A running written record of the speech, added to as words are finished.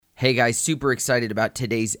Hey guys, super excited about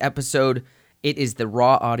today's episode. It is the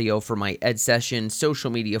raw audio for my Ed Session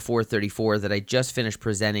Social Media 434 that I just finished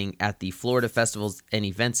presenting at the Florida Festivals and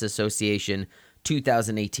Events Association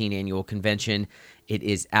 2018 annual convention. It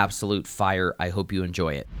is absolute fire. I hope you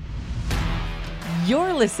enjoy it.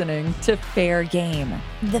 You're listening to Fair Game,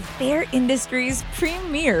 the fair industry's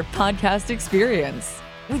premier podcast experience,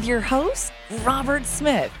 with your host, Robert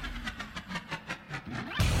Smith.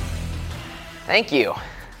 Thank you.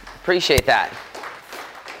 Appreciate that.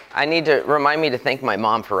 I need to remind me to thank my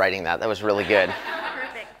mom for writing that. That was really good.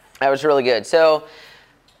 Perfect. That was really good. So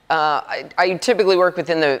I typically work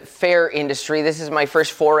within the fair industry. This is my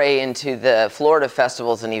first foray into the Florida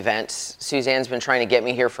festivals and events. Suzanne's been trying to get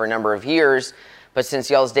me here for a number of years, but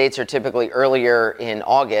since y'all's dates are typically earlier in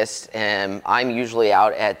August, and I'm usually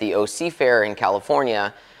out at the OC Fair in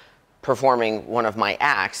California performing one of my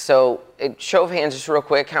acts. So show of hands just real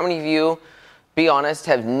quick, how many of you, be honest,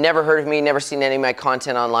 have never heard of me, never seen any of my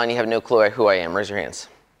content online, you have no clue who I am? Raise your hands.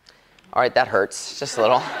 All right, that hurts, just a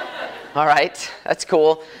little. All right, that's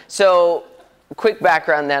cool. So quick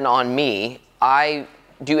background then on me. I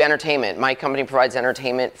do entertainment. My company provides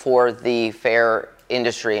entertainment for the fair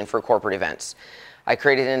industry and for corporate events. I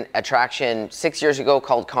created an attraction 6 years ago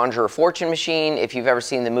called Conjure a Fortune Machine. If you've ever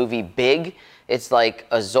seen the movie Big, it's like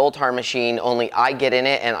a Zoltar machine, only I get in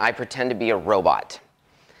it and I pretend to be a robot.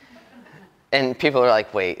 And people are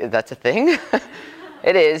like, wait, that's a thing?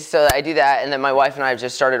 It is, so I do that, and then my wife and I have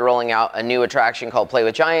just started rolling out a new attraction called Play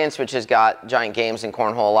with Giants, which has got giant games and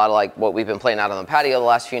cornhole, a lot of like what we've been playing out on the patio the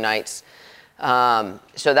last few nights.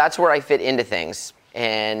 So that's where I fit into things.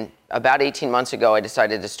 And about 18 months ago, I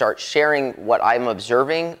decided to start sharing what I'm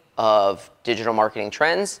observing of digital marketing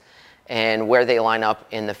trends and where they line up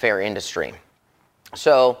in the fair industry.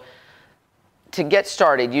 So to get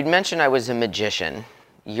started, you'd mentioned I was a magician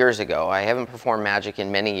years ago. I haven't performed magic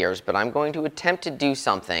in many years, but I'm going to attempt to do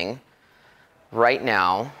something right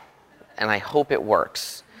now, and I hope it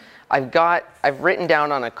works. I've written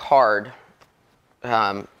down on a card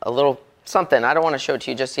a little something. I don't want to show it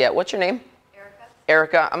to you just yet. What's your name? Erica.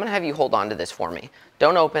 Erica, I'm going to have you hold on to this for me.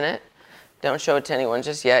 Don't open it. Don't show it to anyone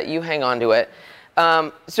just yet. You hang on to it.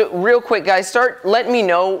 So real quick, guys, start letting me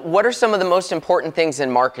know what are some of the most important things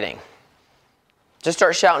in marketing. Just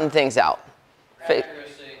start shouting things out.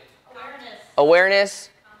 Awareness,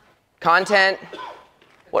 content,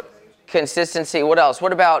 what consistency, what else?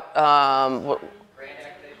 What about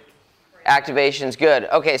activations? Good.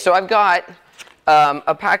 Okay, so I've got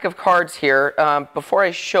a pack of cards here. Before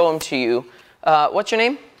I show them to you, what's your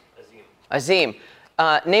name? Azim.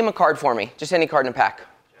 Name a card for me. Just any card in a pack.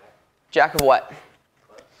 Jack of what?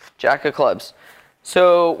 Clubs. Jack of clubs.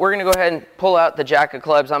 So we're going to go ahead and pull out the Jack of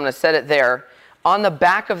clubs. I'm going to set it there. On the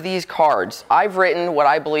back of these cards, I've written what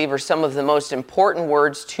I believe are some of the most important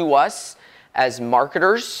words to us as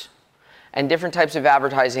marketers and different types of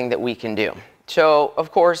advertising that we can do. So,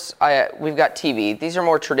 of course, we've got TV. These are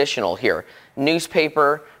more traditional here.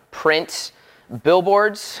 Newspaper, print,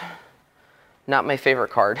 billboards, not my favorite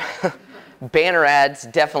card. Banner ads,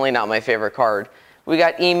 definitely not my favorite card. We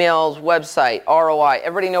got emails, website, ROI.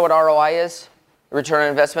 Everybody know what ROI is? Return on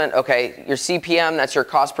investment? Okay, your CPM, that's your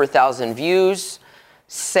cost per thousand views,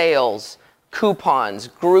 sales, coupons,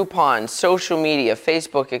 Groupon, social media,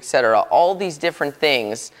 Facebook, etc. All these different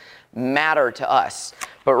things matter to us.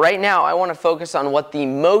 But right now, I want to focus on what the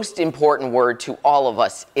most important word to all of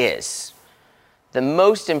us is. The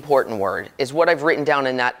most important word is what I've written down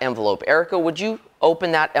in that envelope. Erica, would you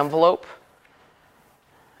open that envelope?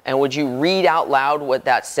 And would you read out loud what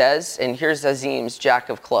that says? And here's Azim's Jack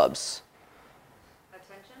of clubs.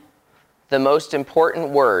 The most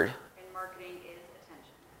important word In marketing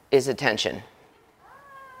is attention.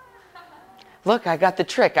 Look, I got the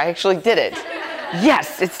trick. I actually did it.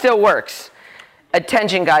 Yes, it still works.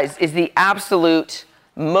 Attention, guys, is the absolute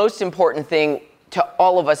most important thing to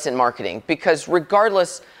all of us in marketing, because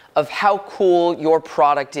regardless of how cool your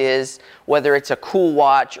product is, whether it's a cool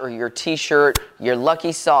watch or your t-shirt, your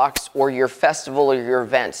lucky socks, or your festival or your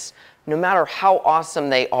events, no matter how awesome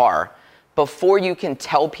they are, before you can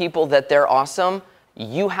tell people that they're awesome,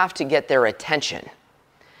 you have to get their attention.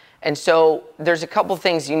 And so there's a couple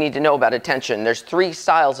things you need to know about attention. There's 3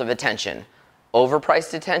 styles of attention: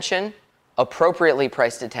 overpriced attention, appropriately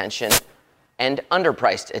priced attention, and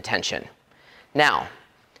underpriced attention. Now,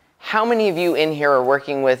 how many of you in here are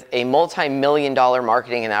working with a multi-million-dollar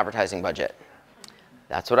marketing and advertising budget?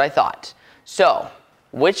 That's what I thought. So,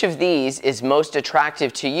 which of these is most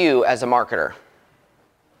attractive to you as a marketer?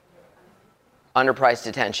 Underpriced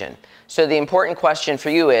attention. So the important question for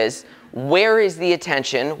you is, where is the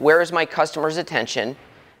attention? Where is my customer's attention?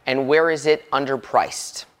 And where is it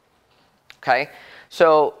underpriced? okay?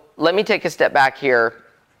 So let me take a step back here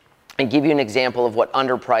and give you an example of what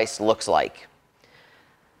underpriced looks like.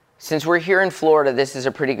 Since we're here in Florida, this is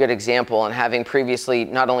a pretty good example, and having previously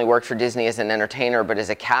not only worked for Disney as an entertainer, but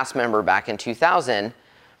as a cast member back in 2000,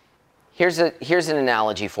 here's an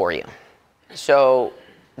analogy for you. So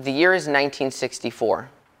the year is 1964,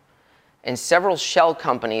 and several shell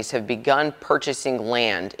companies have begun purchasing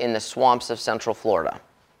land in the swamps of Central Florida.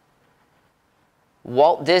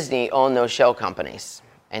 Walt Disney owned those shell companies,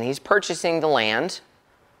 and he's purchasing the land.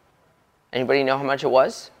 Anybody know how much it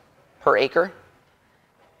was per acre?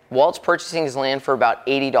 Walt's purchasing his land for about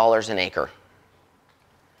 $80 an acre.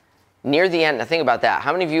 Near the end, now think about that.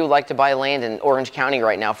 How many of you would like to buy land in Orange County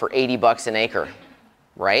right now for $80 an acre,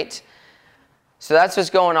 right? So that's what's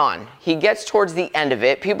going on. He gets towards the end of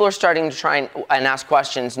it. People are starting to try and ask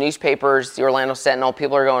questions. Newspapers, the Orlando Sentinel,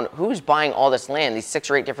 people are going, who's buying all this land, these 6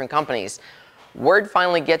 or 8 different companies? Word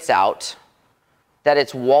finally gets out that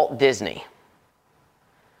it's Walt Disney.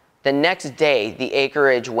 The next day, the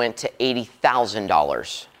acreage went to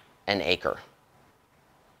 $80,000 an acre.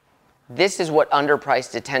 This is what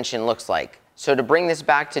underpriced attention looks like. So to bring this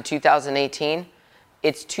back to 2018,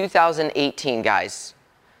 it's 2018, guys.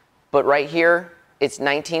 But right here, it's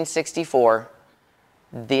 1964.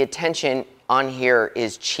 The attention on here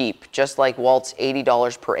is cheap, just like Walt's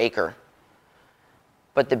 $80 per acre.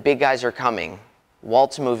 But the big guys are coming.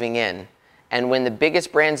 Walt's moving in. And when the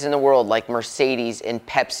biggest brands in the world, like Mercedes and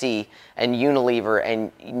Pepsi and Unilever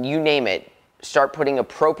and you name it, start putting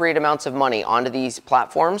appropriate amounts of money onto these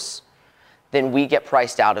platforms, then we get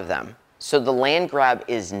priced out of them. So the land grab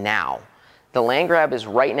is now. The land grab is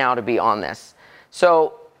right now to be on this.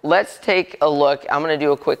 So let's take a look. I'm going to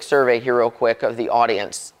do a quick survey here real quick of the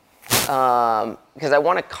audience because I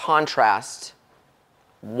want to contrast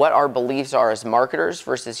what our beliefs are as marketers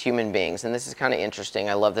versus human beings. And this is kind of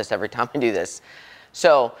interesting. I love this every time I do this.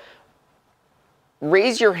 So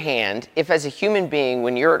raise your hand if as a human being,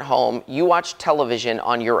 when you're at home, you watch television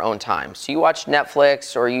on your own time. So you watch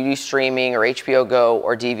Netflix or you do streaming or HBO Go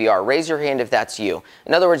or DVR. Raise your hand if that's you.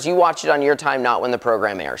 In other words, you watch it on your time, not when the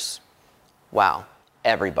program airs. Wow,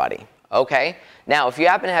 everybody. Okay, now if you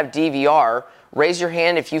happen to have DVR, raise your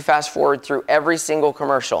hand if you fast forward through every single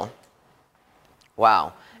commercial.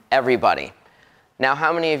 Wow, everybody. Now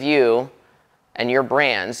how many of you and your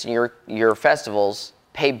brands, your festivals,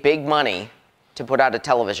 pay big money to put out a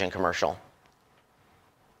television commercial?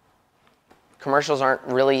 Commercials aren't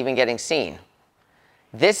really even getting seen.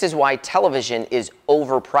 This is why television is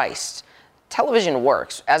overpriced. Television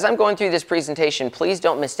works. As I'm going through this presentation, please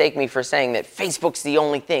don't mistake me for saying that Facebook's the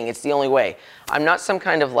only thing, it's the only way. I'm not some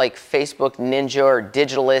kind of like Facebook ninja or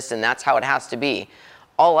digitalist and that's how it has to be.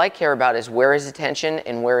 All I care about is where is attention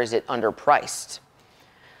and where is it underpriced.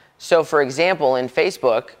 So for example, in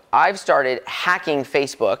Facebook, I've started hacking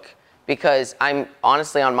Facebook because I'm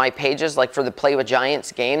honestly on my pages, like for the Play with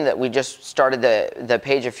Giants game that we just started the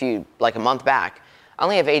page a month back, I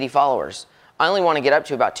only have 80 followers. I only want to get up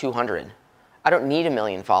to about 200. I don't need 1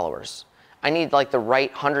 million followers. I need like the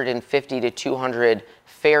right 150 to 200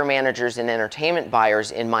 fair managers and entertainment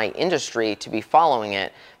buyers in my industry to be following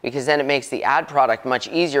it, because then it makes the ad product much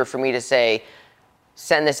easier for me to say,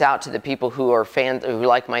 send this out to the people who are fans, who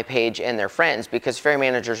like my page and their friends, because fair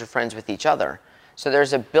managers are friends with each other. So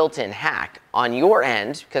there's a built-in hack on your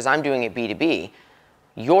end, because I'm doing it B2B,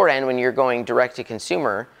 your end when you're going direct to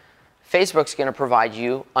consumer, Facebook's going to provide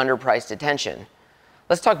you underpriced attention.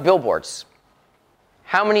 Let's talk billboards.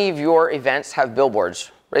 How many of your events have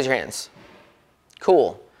billboards? Raise your hands.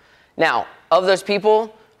 Cool. Now, of those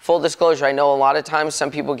people, full disclosure, I know a lot of times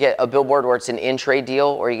some people get a billboard where it's an in-trade deal,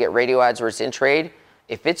 or you get radio ads where it's in-trade.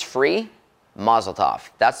 If it's free, mazel tov.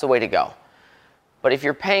 That's the way to go. But if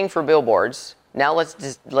you're paying for billboards, now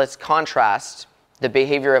let's contrast the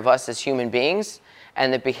behavior of us as human beings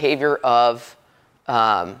and the behavior of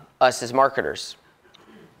us as marketers.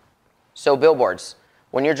 So billboards.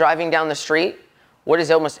 When you're driving down the street, what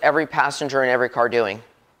is almost every passenger in every car doing?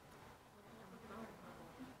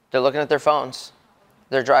 They're looking at their phones.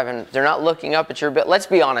 They're driving. They're not looking up at your bill. Let's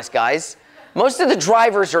be honest, guys. Most of the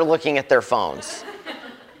drivers are looking at their phones.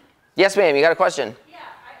 Yes, ma'am. You got a question? Yeah,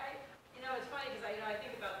 it's funny because I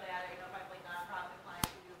think about that. If I have like nonprofit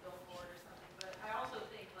clients who do a billboard or something, but I also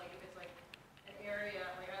think like if it's like an area,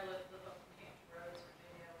 like I live up in Hampton Roads,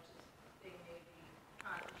 Virginia, which is big Navy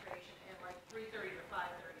concentration, and like 3:30 to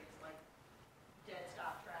 5:30 is like dead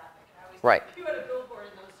stop traffic. And I always Right. think if you had a billboard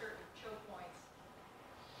in those certain choke points,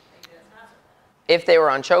 maybe that's not so bad. If they were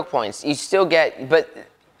on choke points, you still get, but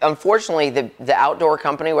unfortunately, the outdoor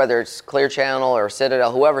company, whether it's Clear Channel or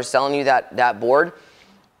Citadel, whoever's selling you that board,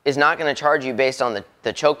 is not going to charge you based on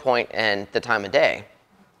the choke point and the time of day.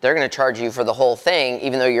 They're going to charge you for the whole thing,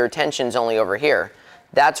 even though your attention's only over here.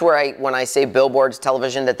 That's where when I say billboards,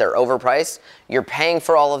 television, that they're overpriced, you're paying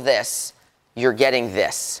for all of this, you're getting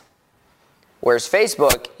this. Whereas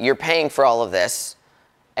Facebook, you're paying for all of this,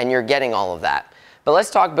 and you're getting all of that. But let's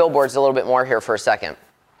talk billboards a little bit more here for a second.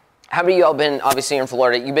 How many of y'all been, obviously you're in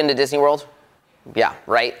Florida, you been to Disney World? Yeah,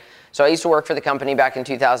 right? So I used to work for the company back in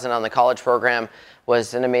 2000 on the college program.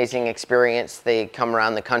 Was an amazing experience. They come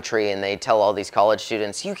around the country and they tell all these college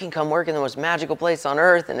students, you can come work in the most magical place on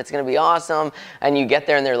earth and it's going to be awesome. And you get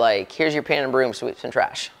there and they're like, here's your pan and broom, sweep some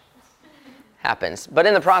trash. Happens. But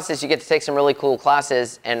in the process, you get to take some really cool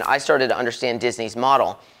classes, and I started to understand Disney's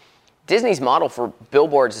model. Disney's model for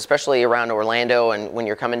billboards, especially around Orlando and when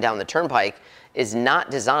you're coming down the turnpike, is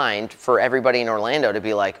not designed for everybody in Orlando to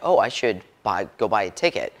be like, oh, I should go buy a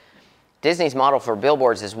ticket. Disney's model for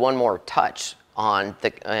billboards is one more touch on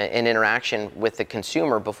an interaction with the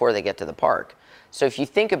consumer before they get to the park. So if you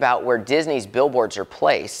think about where Disney's billboards are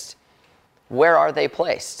placed, where are they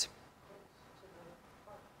placed?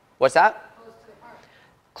 What's that?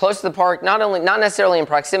 Close to the park, not necessarily in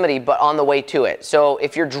proximity, but on the way to it. So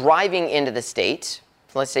if you're driving into the state,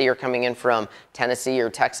 let's say you're coming in from Tennessee or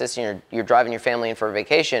Texas and you're driving your family in for a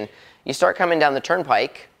vacation, you start coming down the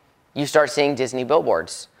turnpike, you start seeing Disney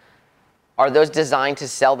billboards. Are those designed to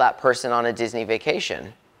sell that person on a Disney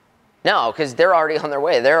vacation? No, because they're already on their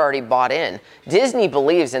way. They're already bought in. Disney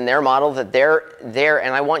believes in their model that they're,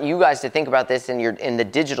 and I want you guys to think about this in the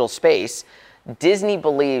digital space. Disney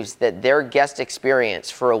believes that their guest experience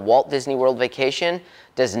for a Walt Disney World vacation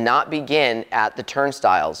does not begin at the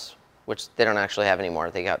turnstiles, which they don't actually have anymore.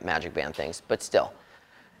 They got Magic Band things, but still.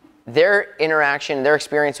 Their interaction, their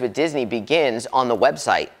experience with Disney begins on the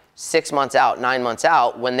website 6 months out, 9 months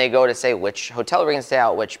out, when they go to say which hotel are we going to stay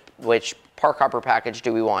out, which park hopper package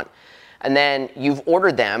do we want. And then you've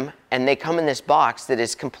ordered them, and they come in this box that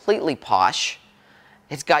is completely posh.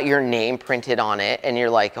 It's got your name printed on it, and you're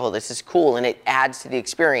like, oh, this is cool, and it adds to the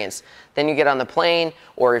experience. Then you get on the plane,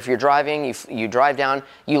 or if you're driving, you drive down,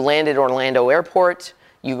 you land at Orlando Airport,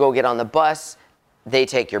 you go get on the bus, they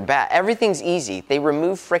take your bag. Everything's easy. They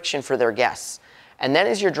remove friction for their guests. And then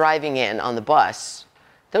as you're driving in on the bus,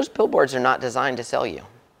 those billboards are not designed to sell you.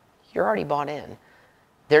 You're already bought in.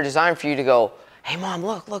 They're designed for you to go, hey, Mom,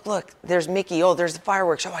 look, there's Mickey. Oh, there's the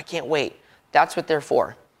fireworks. Oh, I can't wait. That's what they're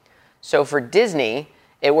for. So for Disney,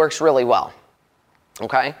 it works really well.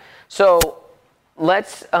 Okay? So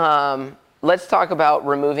let's talk about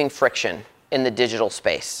removing friction in the digital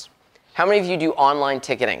space. How many of you do online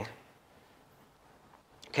ticketing?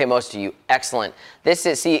 Okay, most of you. Excellent. This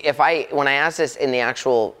is, when I ask this in the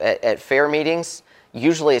actual, at fair meetings,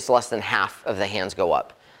 usually it's less than half of the hands go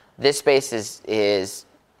up. This space is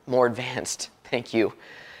more advanced. Thank you.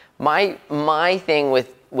 My thing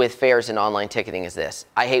with fairs and online ticketing is this.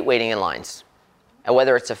 I hate waiting in lines. And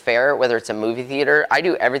whether it's a fair, whether it's a movie theater, I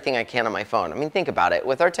do everything I can on my phone. I mean, think about it.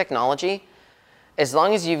 With our technology, as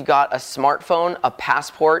long as you've got a smartphone, a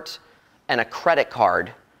passport, and a credit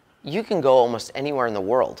card, you can go almost anywhere in the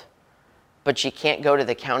world. But you can't go to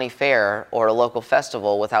the county fair or a local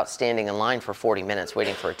festival without standing in line for 40 minutes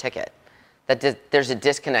waiting for a ticket. There's a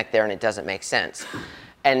disconnect there, and it doesn't make sense.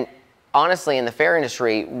 And honestly, in the fair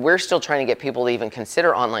industry, we're still trying to get people to even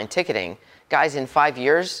consider online ticketing. Guys, in 5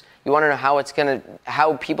 years, you want to know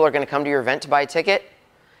how people are going to come to your event to buy a ticket?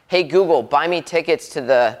 Hey, Google, buy me tickets to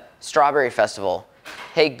the Strawberry Festival.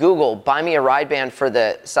 Hey, Google, buy me a ride band for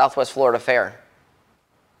the Southwest Florida Fair.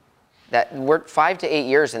 We're 5 to 8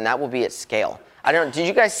 years, and that will be at scale. Did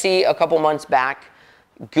you guys see a couple months back,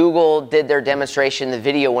 Google did their demonstration, the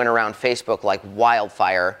video went around Facebook like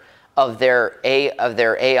wildfire of their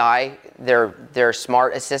AI, their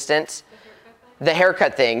smart assistant. The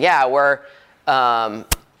haircut thing, yeah, where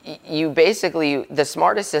you basically, the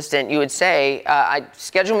smart assistant, you would say,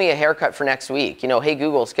 schedule me a haircut for next week. Hey,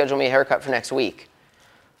 Google, schedule me a haircut for next week.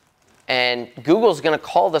 And Google's going to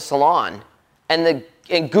call the salon, and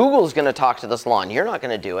Google's going to talk to the salon. You're not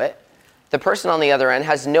going to do it. The person on the other end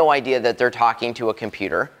has no idea that they're talking to a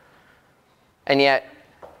computer. And yet,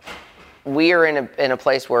 we are in a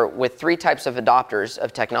place where with 3 types of adopters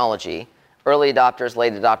of technology, early adopters,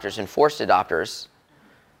 late adopters, and forced adopters,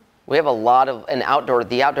 we have a lot of,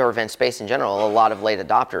 the outdoor event space in general, a lot of late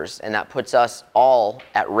adopters, and that puts us all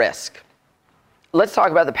at risk. Let's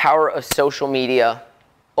talk about the power of social media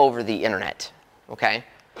over the internet, okay?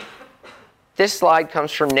 This slide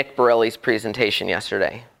comes from Nick Borelli's presentation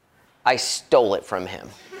yesterday. I stole it from him.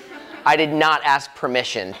 I did not ask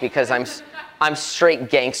permission because I'm straight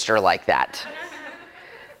gangster like that.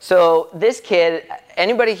 So this kid,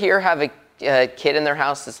 anybody here have a a kid in their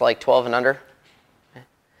house that's like 12 and under?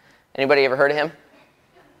 Anybody ever heard of him?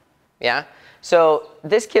 Yeah? So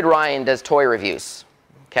this kid Ryan does toy reviews,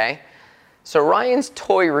 okay? So Ryan's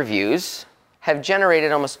toy reviews have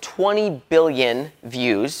generated almost 20 billion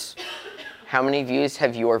views. How many views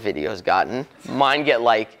have your videos gotten? Mine get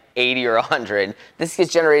like 80 or 100. This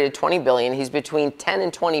gets generated 20 billion. He's between 10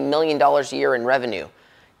 and 20 million dollars a year in revenue.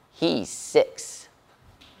 He's 6.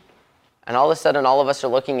 And all of a sudden, all of us are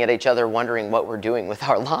looking at each other wondering what we're doing with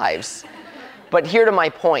our lives. But here to my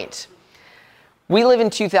point. We live in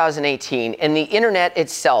 2018, and the internet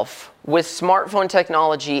itself, with smartphone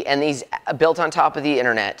technology and these built on top of the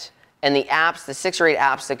internet, and the apps, the 6 or 8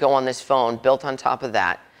 apps that go on this phone built on top of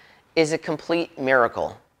that, is a complete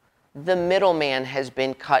miracle. The middleman has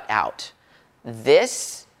been cut out.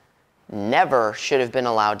 This never should have been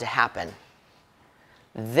allowed to happen.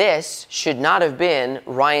 This should not have been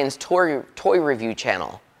Ryan's toy review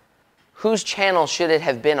channel. Whose channel should it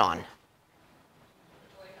have been on?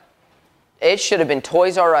 It should have been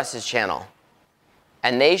Toys R Us's channel.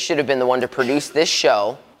 And they should have been the one to produce this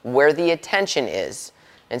show where the attention is.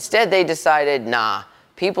 Instead, they decided, nah,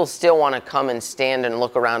 people still want to come and stand and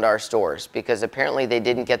look around our stores because apparently they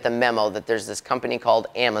didn't get the memo that there's this company called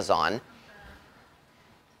Amazon.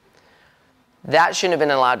 That shouldn't have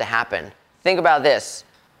been allowed to happen. Think about this.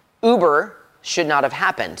 Uber should not have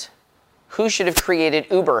happened. Who should have created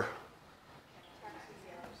Uber?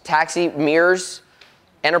 Taxi, Mears,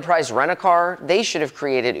 Enterprise Rent-A-Car, they should have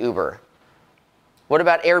created Uber. What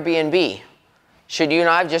about Airbnb? Should you and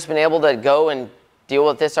I have just been able to go and deal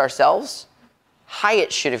with this ourselves?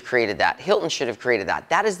 Hyatt should have created that. Hilton should have created that.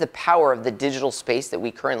 That is the power of the digital space that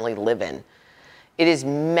we currently live in. It is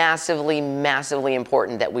massively, massively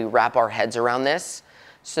important that we wrap our heads around this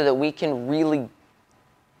so that we can really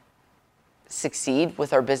succeed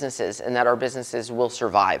with our businesses and that our businesses will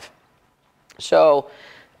survive. So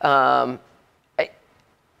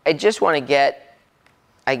I just want to get,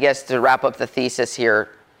 I guess, to wrap up the thesis here,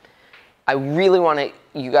 I really want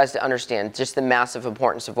you guys to understand just the massive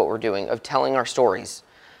importance of what we're doing, of telling our stories.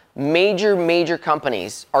 Major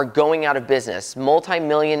companies are going out of business.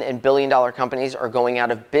 Multi-million and billion-dollar companies are going out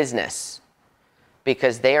of business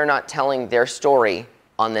because they are not telling their story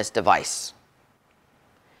on this device.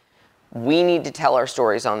 We need to tell our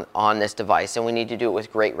stories on this device, and we need to do it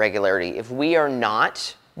with great regularity. If we are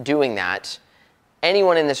not doing that,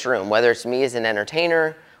 anyone in this room, whether it's me as an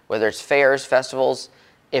entertainer, whether it's fairs, festivals,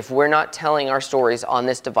 if we're not telling our stories on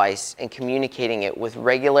this device and communicating it with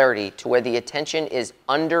regularity to where the attention is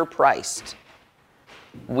underpriced,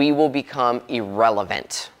 we will become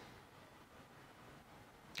irrelevant.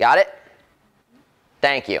 Got it?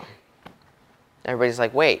 Thank you. Everybody's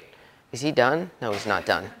like, wait, is he done? No, he's not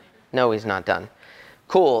done. No, he's not done.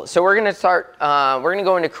 Cool. So we're going to start, we're going to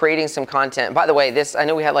go into creating some content. By the way, this, I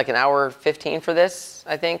know we had like an hour 15 for this,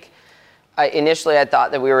 I think. Initially, I thought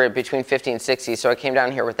that we were between 50 and 60, so I came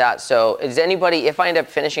down here with that. So is anybody, if I end up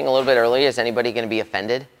finishing a little bit early, is anybody going to be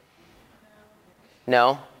offended?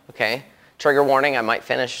 No? Okay. Trigger warning, I might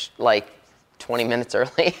finish like 20 minutes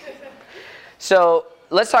early. So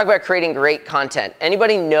let's talk about creating great content.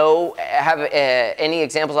 Anybody have any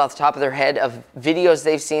examples off the top of their head of videos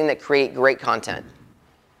they've seen that create great content?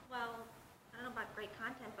 Well, I don't know about great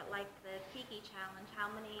content, but like the Kiki challenge, how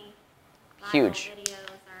many Huge. videos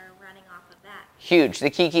are running off of that? Huge. The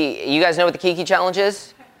Kiki, you guys know what the Kiki challenge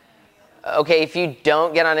is? Okay, if you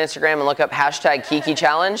don't, get on Instagram and look up hashtag Kiki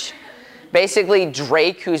challenge. Basically,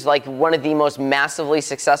 Drake, who's like one of the most massively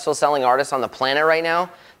successful selling artists on the planet right now,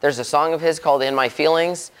 there's a song of his called In My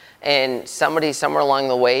Feelings, and somebody somewhere along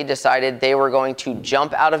the way decided they were going to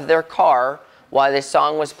jump out of their car while this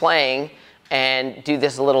song was playing and do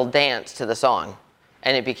this little dance to the song.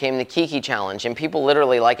 And it became the Kiki challenge. And people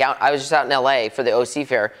literally, I was just out in LA for the OC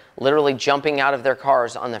fair, literally jumping out of their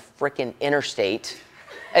cars on the frickin' interstate,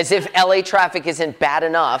 as if LA traffic isn't bad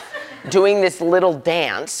enough, doing this little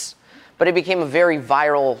dance. But it became a very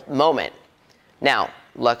viral moment. Now,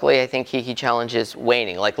 luckily, I think Kiki challenge is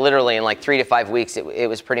waning. Like literally in like 3 to 5 weeks, it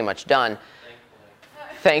was pretty much done.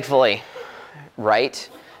 Thankfully, right?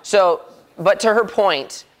 So, but to her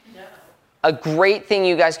point, a great thing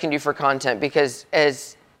you guys can do for content, because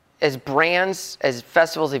as brands, as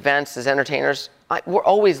festivals, events, as entertainers, we're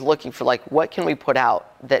always looking for like, what can we put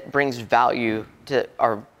out that brings value to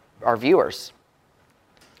our viewers?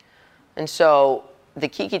 And so the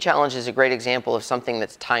Kiki challenge is a great example of something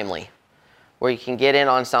that's timely, where you can get in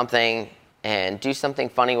on something and do something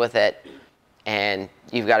funny with it, and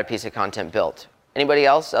you've got a piece of content built. Anybody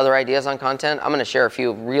else, other ideas on content? I'm going to share a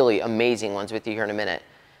few really amazing ones with you here in a minute.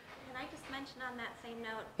 Can I just mention on that same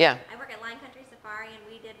note? Yeah. I work at Lion Country Safari, and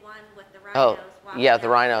we did one with the rhinos. yeah, the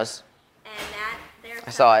rhinos. And that, there's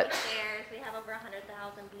I saw it. Shares. We have over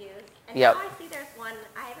 100,000 views. And Yep. now I see there's one,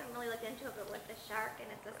 I haven't really looked into it, but with the shark, and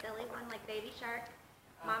it's a silly one, like baby shark,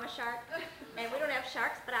 mama shark. And we don't have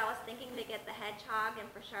sharks, but I was thinking to get the hedgehog, and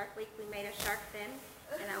for Shark Week, we made a shark fin.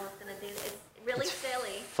 And I was gonna do, it's really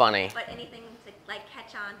silly. Funny. But anything to like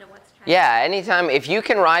catch on to what's trending. Yeah, anytime, if you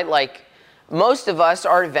can ride, like, most of us,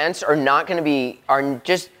 our events are not going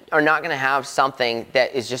to have something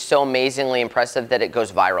that is just so amazingly impressive that it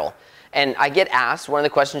goes viral. And I get asked, one of the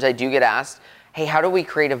questions I do get asked, hey, how do we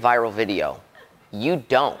create a viral video? You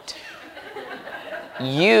don't.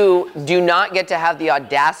 You do not get to have the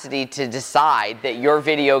audacity to decide that your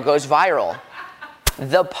video goes viral.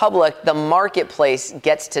 The public, the marketplace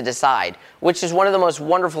gets to decide, which is one of the most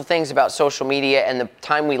wonderful things about social media and the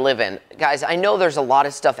time we live in. Guys, I know there's a lot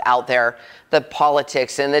of stuff out there, the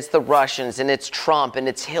politics, and it's the Russians, and it's Trump, and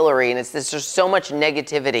it's Hillary, and there's just so much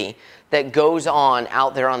negativity that goes on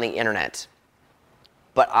out there on the internet.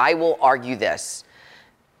 But I will argue this.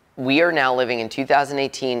 We are now living in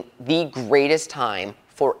 2018, the greatest time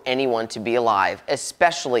for anyone to be alive,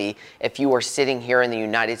 especially if you are sitting here in the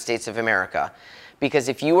United States of America. Because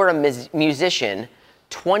if you were a musician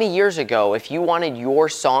 20 years ago, if you wanted your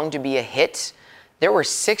song to be a hit, there were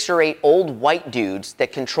 6 or 8 old white dudes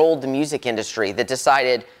that controlled the music industry that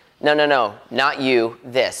decided, no, not you,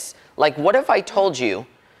 this. Like, what if I told you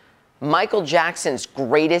Michael Jackson's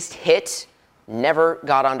greatest hit never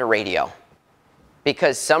got onto radio?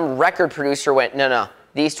 Because some record producer went, no,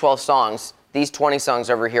 these 12 songs, these 20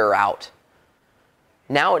 songs over here are out.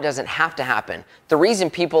 Now it doesn't have to happen. The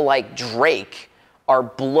reason people like Drake are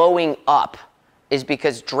blowing up is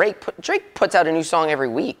because Drake puts out a new song every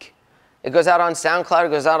week. It goes out on SoundCloud, it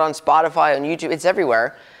goes out on Spotify, on YouTube, it's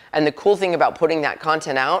everywhere. And the cool thing about putting that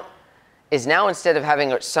content out is now instead of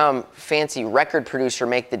having some fancy record producer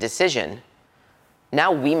make the decision,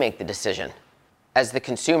 now we make the decision as the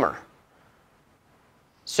consumer.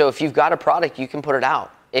 So if you've got a product, you can put it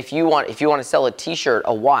out. If you want to sell a t-shirt,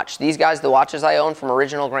 a watch, these guys, the watches I own from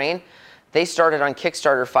Original Grain, they started on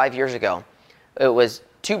Kickstarter 5 years ago. It was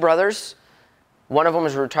 2 brothers. One of them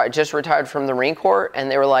was just retired from the Marine Corps, and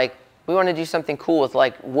they were like, we want to do something cool with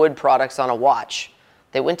like wood products on a watch.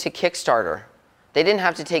 They went to Kickstarter. They didn't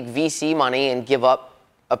have to take VC money and give up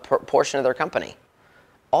a portion of their company.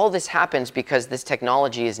 All this happens because this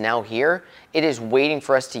technology is now here. It is waiting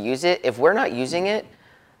for us to use it. If we're not using it,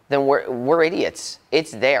 then we're idiots.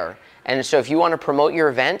 It's there. And so if you want to promote your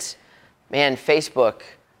event, man,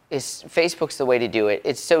 Facebook's the way to do it.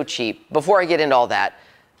 It's so cheap. Before I get into all that,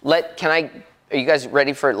 are you guys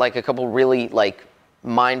ready for like a couple really like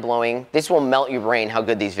mind-blowing? This will melt your brain how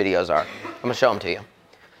good these videos are. I'm gonna show them to you.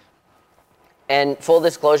 And full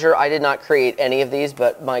disclosure, I did not create any of these,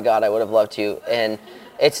 but my God, I would have loved to. And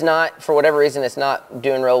it's not, for whatever reason, it's not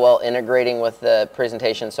doing real well integrating with the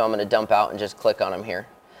presentation, so I'm gonna dump out and just click on them here.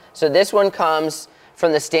 So this one comes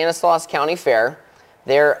from the Stanislaus County Fair.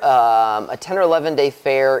 They're a 10 or 11 day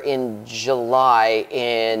fair in July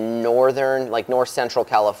in north central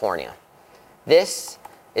California. This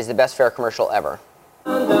is the best fair commercial ever.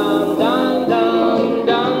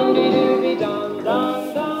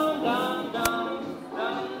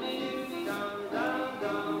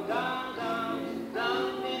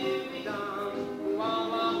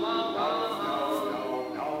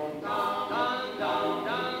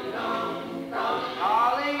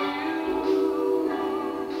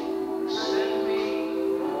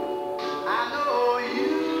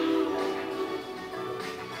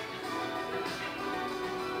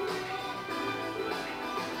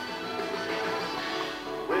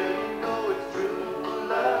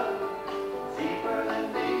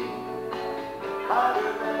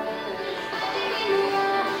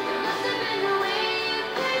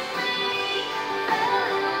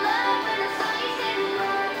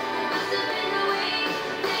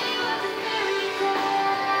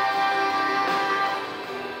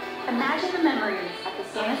 Imagine the memories at the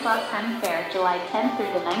Stanislaus County Fair, July 10th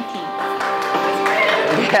through the 19th.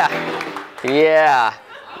 Yeah.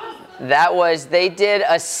 They did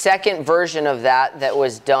a second version of that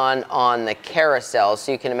was done on the carousel,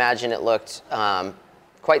 so you can imagine it looked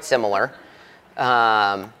quite similar.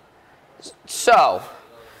 So,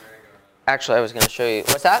 actually, I was going to show you.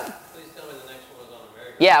 What's that? Please tell me the next one was on a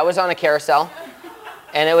merry-go-round. Yeah, it was on a carousel,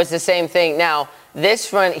 and it was the same thing. Now,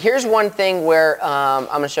 this one, here's one thing where, I'm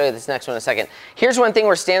going to show you this next one in a second. Here's one thing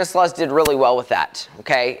where Stanislaus did really well with that,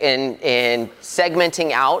 okay, in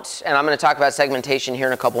segmenting out, and I'm going to talk about segmentation here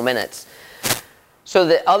in a couple minutes. So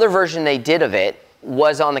the other version they did of it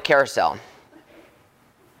was on the carousel.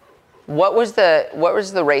 What was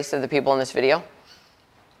the race of the people in this video?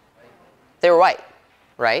 They were white,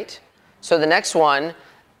 right? So the next one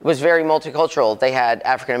was very multicultural. They had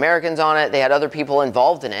African Americans on it. They had other people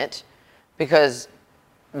involved in it. Because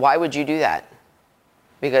why would you do that?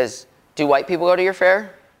 Because do white people go to your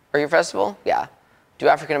fair or your festival? Yeah. Do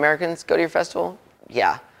African Americans go to your festival?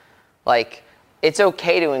 Yeah. Like, it's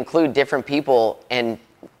okay to include different people and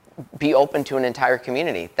be open to an entire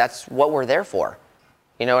community. That's what we're there for.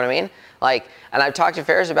 You know what I mean? Like, and I've talked to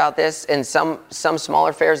fairs about this, and some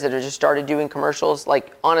smaller fairs that have just started doing commercials.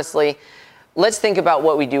 Like, honestly, let's think about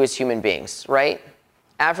what we do as human beings, right?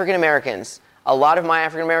 African Americans, a lot of my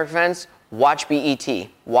African American friends watch BET.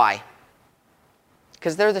 Why?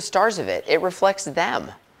 Because they're the stars of it. It reflects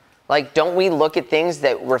them. Like, don't we look at things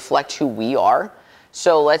that reflect who we are?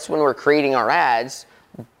 So let's, when we're creating our ads,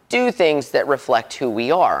 do things that reflect who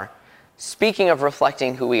we are. Speaking of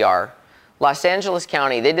reflecting who we are, Los Angeles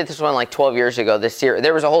County, they did this one like 12 years ago.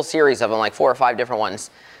 There was a whole series of them, like 4 or 5 different ones.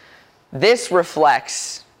 This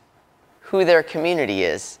reflects who their community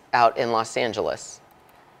is out in Los Angeles.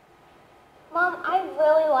 Mom, I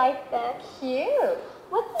really like this. Cute.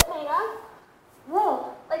 What's it made of?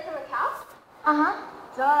 Wool. Like from a cow? Uh-huh.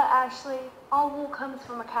 Duh, Ashley. All wool comes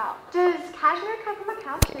from a cow. Does cashmere come from a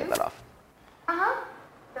cow too? Get that off. Uh-huh.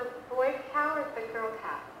 The boy cow or the girl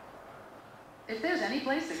cow? If there's any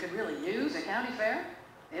place that could really use a county fair,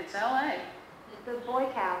 it's LA. The boy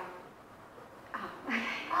cow.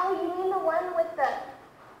 Oh, you mean the one with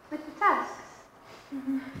the tusks?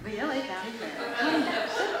 The LA County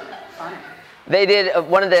Fair. Funny. They did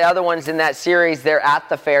one of the other ones in that series. They're at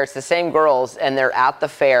the fair. It's the same girls, and they're at the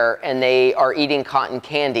fair, and they are eating cotton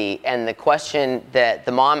candy. And the question that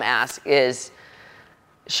the mom asks is,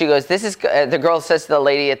 she goes, "This is," the girl says to the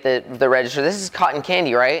lady at the register, "This is cotton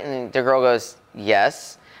candy, right?" And the girl goes,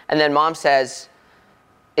 "Yes." And then mom says,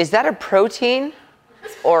 "Is that a protein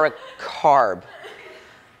or a carb?"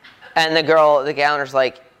 And the counter's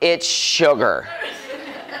like, "It's sugar."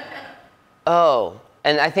 Oh.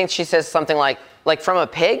 And I think she says something like from a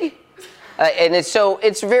pig? And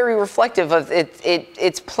it's very reflective of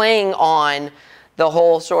it's playing on the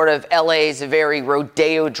whole sort of LA's very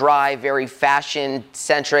rodeo drive, very fashion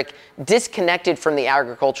centric, disconnected from the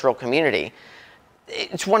agricultural community.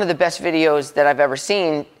 It's one of the best videos that I've ever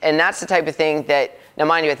seen. And that's the type of thing that, now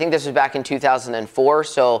mind you, I think this was back in 2004,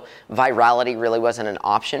 so virality really wasn't an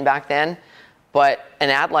option back then. But an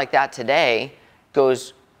ad like that today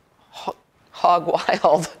goes hog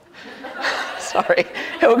wild. Sorry.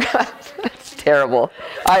 That's terrible.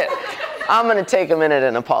 I'm going to take a minute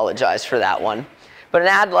and apologize for that one. But an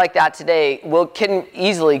ad like that today can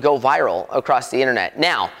easily go viral across the internet.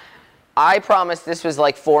 Now, I promise this was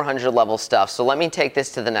like 400 level stuff, so let me take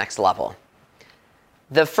this to the next level.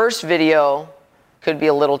 The first video could be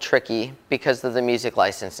a little tricky because of the music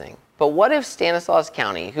licensing. But what if Stanislaus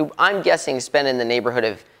County, who I'm guessing spent in the neighborhood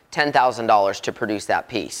of $10,000 to produce that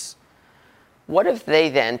piece, what if they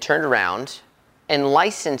then turned around and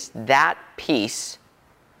licensed that piece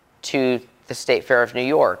to the State Fair of New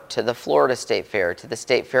York, to the Florida State Fair, to the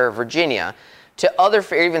State Fair of Virginia, to other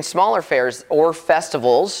even smaller fairs or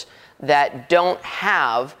festivals that don't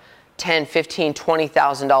have $10,000, $15,000,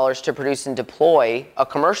 $20,000 to produce and deploy a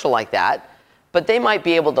commercial like that, but they might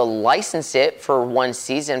be able to license it for one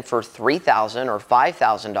season for $3,000 or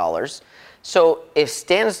 $5,000. So if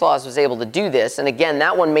Stanislaus was able to do this, and again,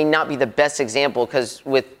 that one may not be the best example because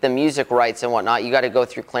with the music rights and whatnot, you got to go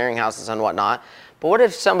through clearinghouses and whatnot. But what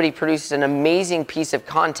if somebody produced an amazing piece of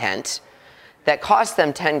content that cost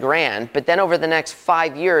them 10 grand, but then over the next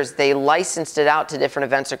 5 years, they licensed it out to different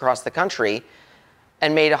events across the country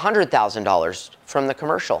and made $100,000 from the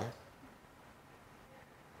commercial?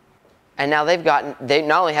 And now they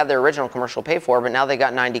not only have their original commercial paid for, but now they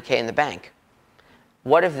got $90K in the bank.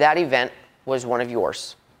 What if that event was one of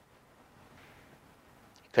yours?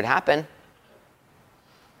 It could happen.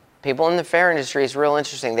 People in the fair industry is real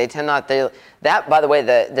interesting. They tend not, that, by the way,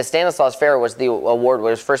 the Stanislaus Fair was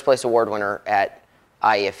first place award winner at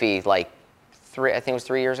IFE like I think it was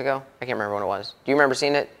 3 years ago. I can't remember when it was. Do you remember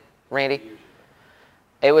seeing it, Randy?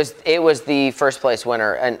 It was the first place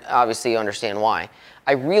winner, and obviously you understand why.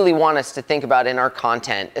 I really want us to think about in our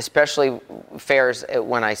content, especially fairs,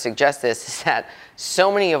 when I suggest this, is that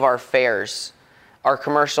so many of our fairs, our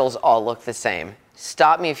commercials all look the same.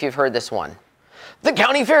 Stop me if you've heard this one. The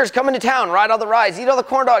county fair is coming to town. Ride all the rides, eat all the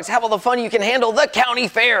corn dogs, have all the fun you can handle. The county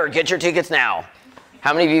fair. Get your tickets now.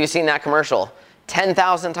 How many of you have seen that commercial?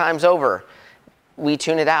 10,000 times over. We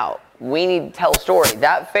tune it out. We need to tell a story.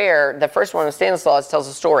 That fair, the first one with Stanislaus, tells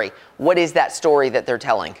a story. What is that story that they're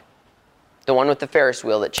telling? The one with the Ferris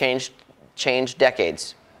wheel that changed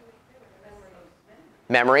decades.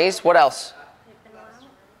 Memories. What else?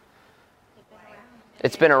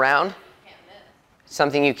 It's been around?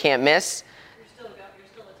 Something you can't miss? You're still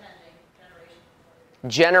attending generations.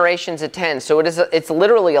 Generations attend. So it's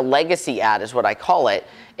literally a legacy ad is what I call it.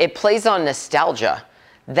 It plays on nostalgia.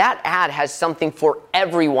 That ad has something for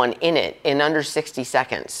everyone in it in under 60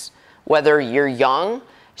 seconds. Whether you're young,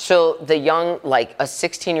 so the young, like a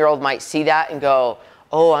 16-year-old might see that and go,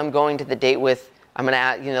 oh, I'm going to the date with,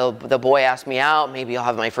 the boy asked me out, maybe I'll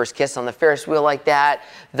have my first kiss on the Ferris wheel like that.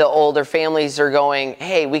 The older families are going,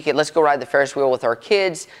 hey, let's go ride the Ferris wheel with our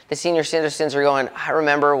kids. The senior citizens are going, I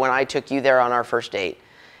remember when I took you there on our first date.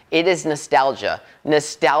 It is nostalgia.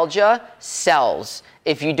 Nostalgia sells.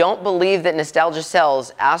 If you don't believe that nostalgia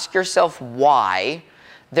sells, ask yourself why.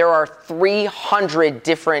 There are 300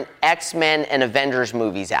 different X-Men and Avengers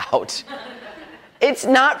movies out. It's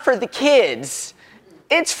not for the kids.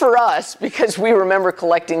 It's for us because we remember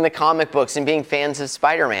collecting the comic books and being fans of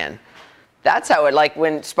Spider-Man. That's how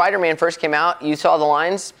when Spider-Man first came out, you saw the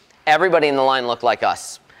lines, everybody in the line looked like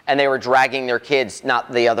us. And they were dragging their kids,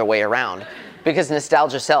 not the other way around. Because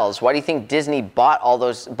nostalgia sells. Why do you think Disney bought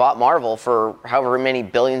Marvel for however many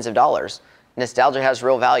billions of dollars? Nostalgia has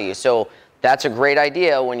real value. So that's a great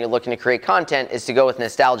idea when you're looking to create content, is to go with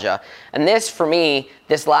nostalgia. And this, for me,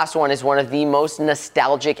 this last one is one of the most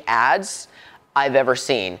nostalgic ads I've ever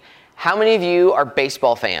seen. How many of you are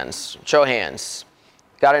baseball fans? Show of hands.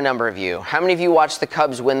 Got a number of you. How many of you watched the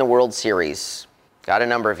Cubs win the World Series? Got a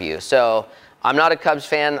number of you. So I'm not a Cubs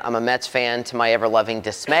fan. I'm a Mets fan to my ever-loving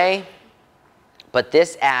dismay. But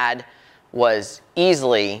this ad was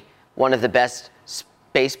easily one of the best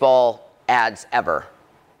baseball ads ever.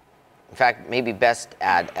 In fact, maybe best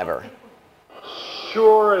ad ever.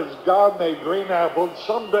 Sure as God made green apples,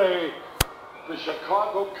 someday the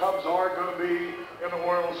Chicago Cubs are going to be in the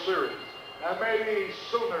World Series. And maybe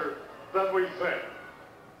sooner than we think.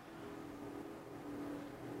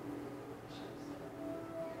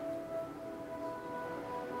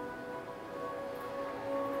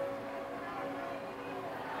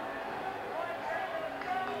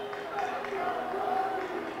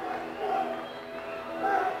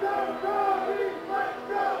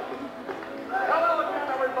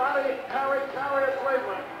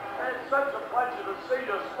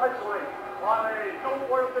 Especially on a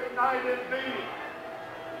noteworthy night indeed.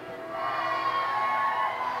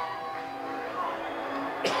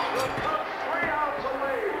 The Cubs 3 outs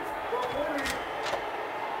away from winning,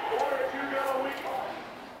 or if you get a week off.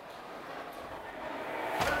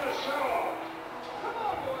 And the set-off. Come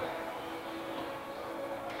on, boy.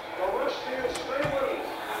 The rest is stay with us.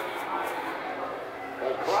 The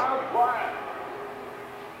crowd quiet.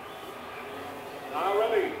 Now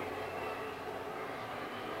ready.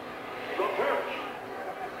 The pitch.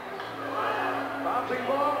 Bouncing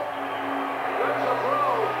ball. There's a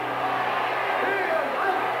throw. He is out.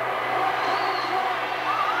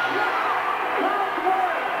 Cubs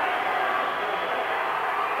win.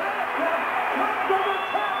 Cubs of the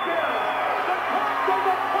captain. The Cubs of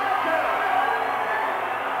the captain.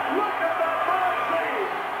 Look at that mercy.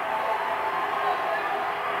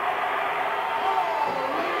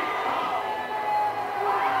 Holy cow.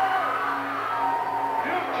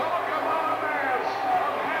 You talk about a mass of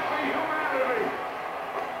happy humanity.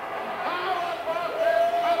 How about that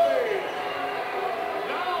puppy?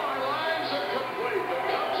 Now our lives are complete. The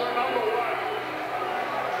Cubs are number one.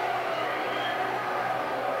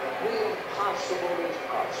 The impossible is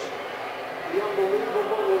possible. The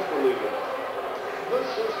unbelievable is believable.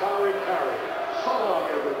 This is Harry Carey. So long,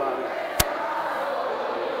 everybody.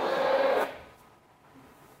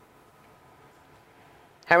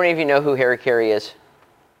 How many of you know who Harry Carey is?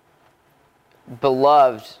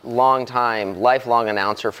 Beloved, lifelong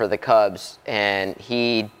announcer for the Cubs, and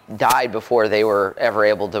he died before they were ever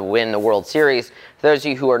able to win the World Series. For those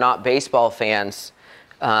of you who are not baseball fans,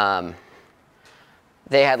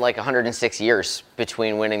 they had like 106 years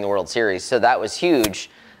between winning the World Series, so that was huge.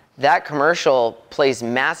 That commercial plays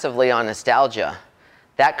massively on nostalgia.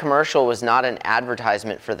 That commercial was not an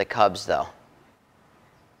advertisement for the Cubs, though.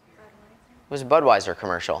 It was a Budweiser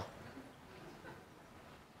commercial.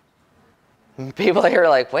 People here are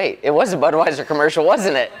like, wait, it was a Budweiser commercial,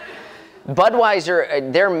 wasn't it?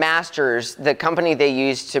 Budweiser, their masters, the company they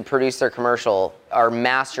use to produce their commercial, are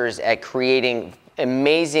masters at creating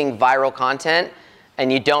amazing viral content,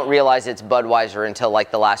 and you don't realize it's Budweiser until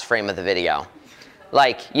like the last frame of the video.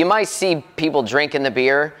 Like, you might see people drinking the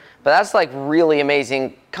beer, but that's like really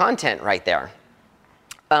amazing content right there.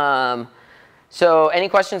 So any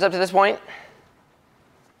questions up to this point?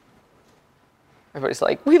 Everybody's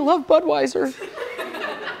like, we love Budweiser. It's like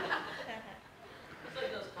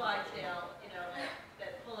those Clydesdale,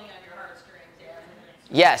 that pulling on your heartstrings, yeah.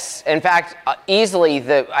 Yes. In fact, easily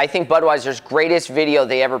I think Budweiser's greatest video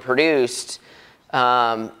they ever produced.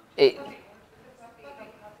 You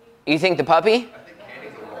think the puppy?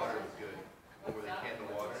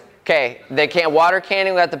 Okay, the water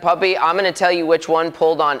canning with the puppy. I'm going to tell you which one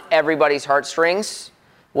pulled on everybody's heartstrings.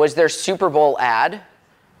 Was their Super Bowl ad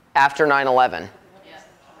after 9/11.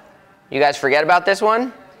 You guys forget about this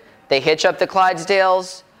one? They hitch up the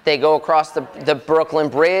Clydesdales. They go across the Brooklyn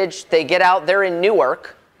Bridge. They get out. They're in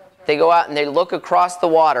Newark. They go out and they look across the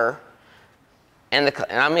water. And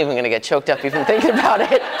I'm even going to get choked up even thinking about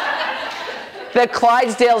it. The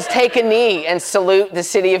Clydesdales take a knee and salute the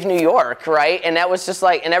city of New York, right? And that was just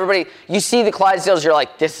like, and everybody, you see the Clydesdales, you're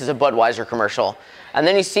like, this is a Budweiser commercial. And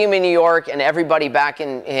then you see them in New York, and everybody back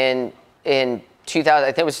in 2000,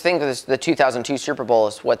 I think it was the 2002 Super Bowl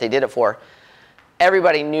is what they did it for.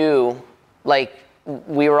 Everybody knew, like,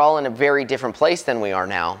 we were all in a very different place than we are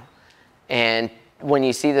now. And when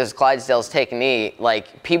you see those Clydesdales take a knee,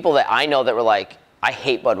 like, people that I know that were like, I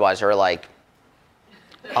hate Budweiser, are like,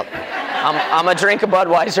 I'm a drink of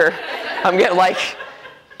Budweiser. I'm getting like,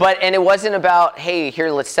 and it wasn't about, hey,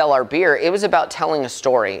 here, let's sell our beer. It was about telling a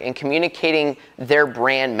story and communicating their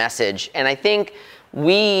brand message. And I think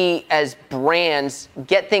we as brands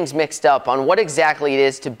get things mixed up on what exactly it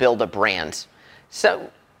is to build a brand. So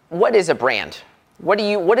what is a brand? What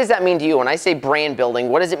does that mean to you? When I say brand building,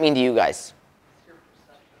 what does it mean to you guys?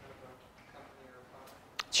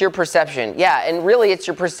 It's your perception. Yeah, and really it's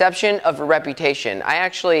your perception of a reputation.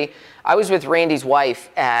 I was with Randy's wife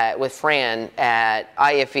with Fran at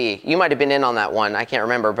IFE. You might have been in on that one. I can't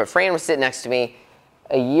remember. But Fran was sitting next to me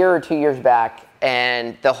a year or 2 years back,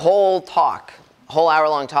 and the whole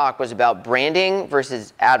hour-long talk was about branding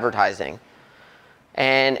versus advertising.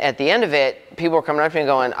 And at the end of it, people were coming up to me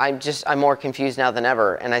going, I'm more confused now than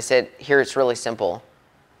ever. And I said, here, it's really simple.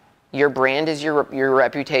 Your brand is your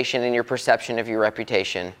reputation and your perception of your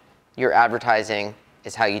reputation. Your advertising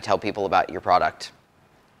is how you tell people about your product.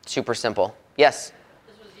 Super simple. Yes?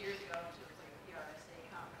 This was years ago. It was like a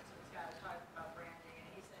PRSA conference. This guy was talking about branding,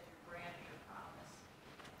 and he said your brand is your promise.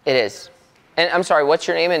 It is. And I'm sorry, what's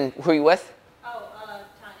your name and who are you with? Oh,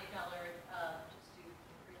 Tanya Keller,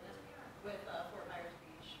 with Fort Myers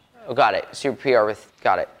Beach. Oh, got it. Super PR with,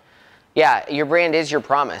 got it. Yeah, your brand is your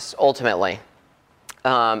promise, ultimately.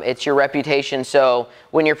 It's your reputation. So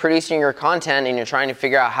when you're producing your content and you're trying to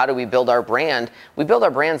figure out how do we build our brand, we build our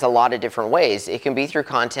brands a lot of different ways. It can be through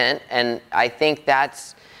content, and I think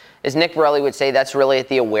that's, as Nick Borelli would say, that's really at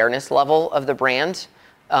the awareness level of the brand.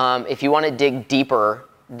 If you want to dig deeper,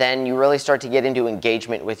 then you really start to get into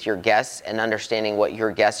engagement with your guests and understanding what your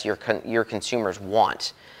guests, your consumers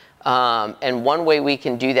want. And one way we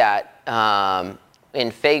can do that in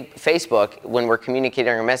Facebook when we're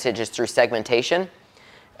communicating our message is through segmentation.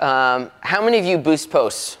 How many of you boost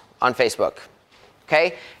posts on Facebook?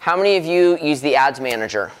 Okay. How many of you use the Ads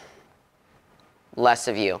Manager? Less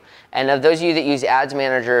of you. And of those of you that use Ads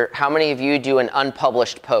Manager, how many of you do an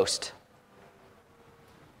unpublished post?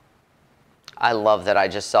 I love that I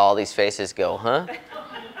just saw all these faces go, huh?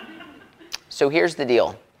 So here's the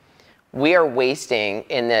deal. We are wasting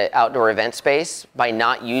in the outdoor event space by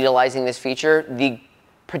not utilizing this feature,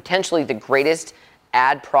 potentially the greatest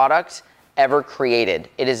ad product ever created.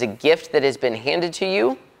 It is a gift that has been handed to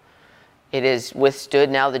you. It has withstood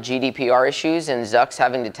now the GDPR issues and Zuck's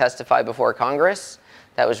having to testify before Congress.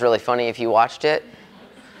 That was really funny if you watched it.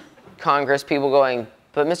 Congress people going,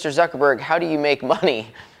 but Mr. Zuckerberg, how do you make money?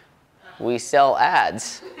 We sell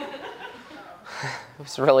ads. It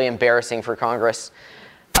was really embarrassing for Congress.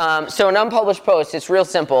 So an unpublished post, it's real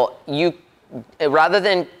simple. You, rather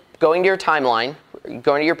than going to your timeline,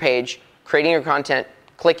 going to your page, creating your content,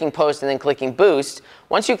 clicking post, and then clicking boost,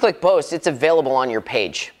 once you click post, it's available on your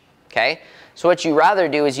page, okay? So what you rather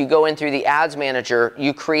do is you go in through the Ads Manager,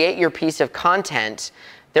 you create your piece of content.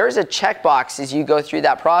 There's a checkbox as you go through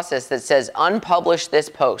that process that says unpublish this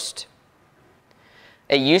post.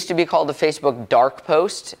 It used to be called the Facebook dark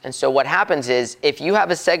post. And so what happens is if you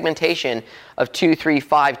have a segmentation of 2, 3,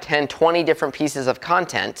 5, 10, 20 different pieces of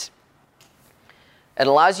content, it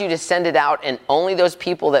allows you to send it out and only those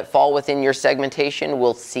people that fall within your segmentation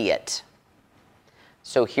will see it.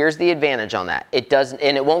 So here's the advantage on that. It doesn't,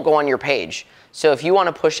 and it won't go on your page. So if you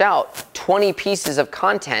want to push out 20 pieces of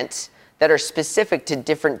content that are specific to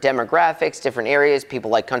different demographics, different areas,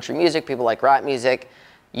 people like country music, people like rap music,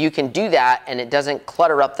 you can do that and it doesn't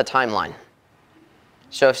clutter up the timeline.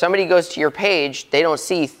 So if somebody goes to your page, they don't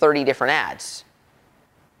see 30 different ads.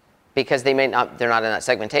 because they're not in that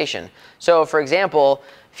segmentation. So for example,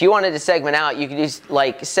 if you wanted to segment out, you could use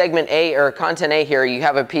like segment A or content A here. You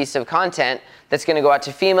have a piece of content that's going to go out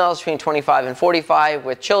to females between 25 and 45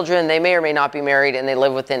 with children. They may or may not be married, and they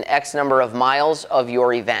live within X number of miles of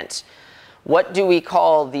your event. What do we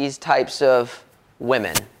call these types of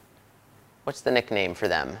women? What's the nickname for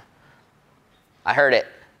them? I heard it.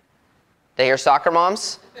 They hear soccer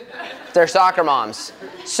moms? They're soccer moms.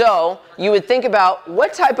 So you would think about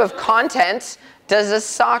what type of content does a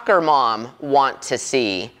soccer mom want to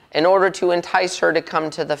see in order to entice her to come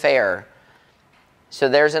to the fair? So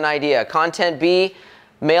there's an idea. Content B,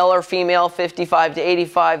 male or female, 55 to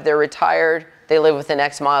 85, they're retired, they live within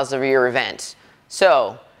X miles of your event.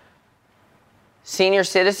 So senior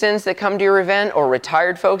citizens that come to your event or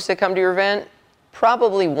retired folks that come to your event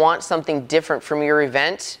probably want something different from your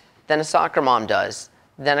event than a soccer mom does,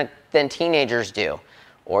 than teenagers do.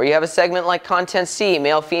 Or you have a segment like content C,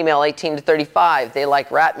 male, female, 18 to 35. They like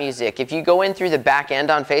rap music. If you go in through the back end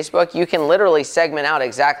on Facebook, you can literally segment out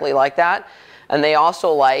exactly like that. And they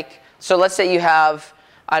also like, so let's say you have,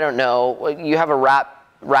 I don't know, you have a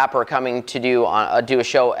rapper coming to do a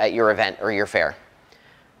show at your event or your fair.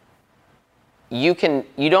 You don't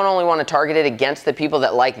only want to target it against the people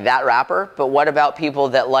that like that rapper, but what about people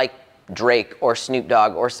that like Drake or Snoop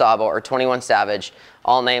Dogg or Saba or 21 Savage,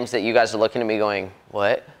 all names that you guys are looking at me going,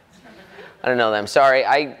 what? I don't know them. Sorry,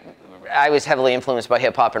 I was heavily influenced by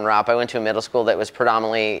hip hop and rap. I went to a middle school that was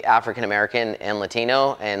predominantly African American and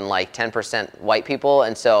Latino and like 10% white people.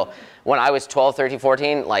 And so when I was 12, 13,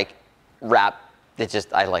 14, like rap,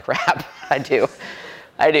 I like rap. I do.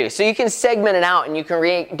 So you can segment it out and you can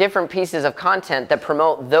create different pieces of content that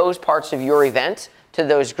promote those parts of your event to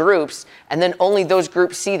those groups, and then only those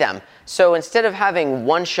groups see them. So instead of having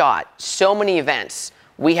one shot, so many events,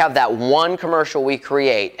 we have that one commercial we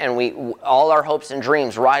create, and all our hopes and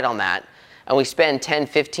dreams ride on that, and we spend $10,000,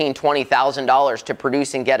 $15,000, $20,000 to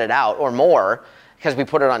produce and get it out, or more, because we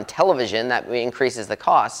put it on television, that increases the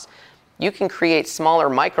costs. You can create smaller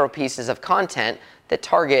micro pieces of content that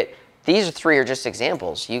target, these three are just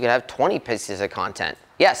examples. You could have 20 pieces of content.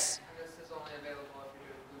 Yes?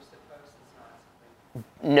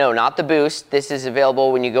 No, not the boost. This is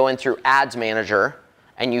available when you go in through Ads Manager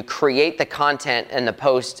and you create the content and the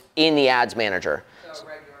post in the Ads Manager. So a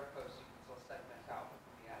regular post you can still segment out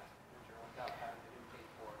from the Ads Manager without having to do paid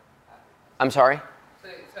for advertising. I'm sorry? So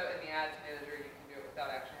in the Ads Manager you can do it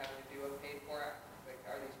without actually having to do a paid for, like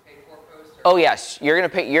are these paid for posts? Oh yes, you're gonna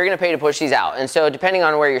pay to push these out. And so depending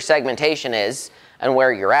on where your segmentation is and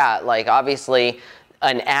where you're at, like obviously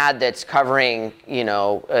an ad that's covering,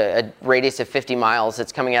 a radius of 50 miles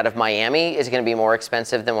that's coming out of Miami is going to be more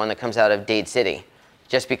expensive than one that comes out of Dade City,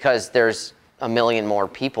 just because there's a million more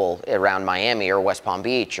people around Miami or West Palm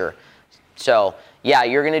Beach. So yeah,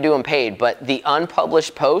 you're going to do them paid, but the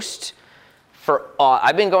unpublished post,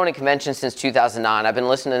 I've been going to conventions since 2009. I've been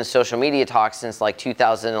listening to social media talks since like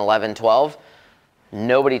 2011, 12.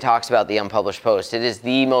 Nobody talks about the unpublished post. It is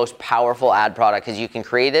the most powerful ad product because you can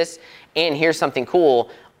create this. And here's something cool.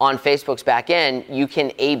 On Facebook's back end, you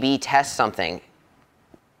can A/B test something.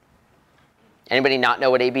 Anybody not know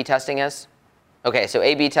what A/B testing is? Okay, so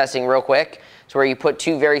A/B testing real quick. It's where you put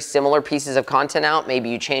two very similar pieces of content out. Maybe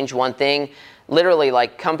you change one thing. Literally,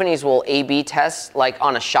 like companies will A/B test, like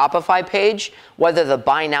on a Shopify page, whether the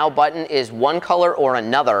buy now button is one color or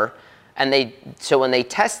another. And so when they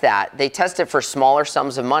test that, they test it for smaller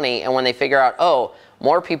sums of money. And when they figure out, oh,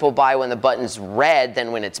 more people buy when the button's red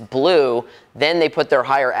than when it's blue, then they put their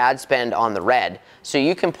higher ad spend on the red. So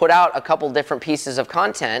you can put out a couple different pieces of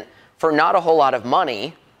content for not a whole lot of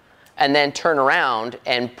money and then turn around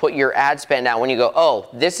and put your ad spend out. When you go, oh,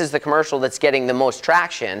 this is the commercial that's getting the most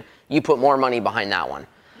traction, you put more money behind that one.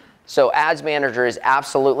 So Ads Manager is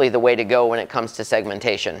absolutely the way to go when it comes to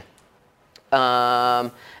segmentation.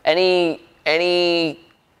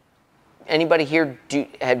 Anybody here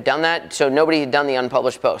have done that? So nobody had done the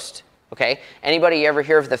unpublished post, okay? Anybody ever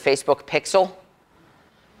hear of the Facebook Pixel?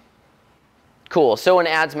 Cool, so in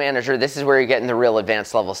Ads Manager, this is where you're getting the real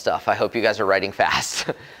advanced level stuff. I hope you guys are writing fast.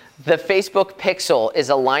 The Facebook Pixel is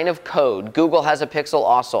a line of code. Google has a Pixel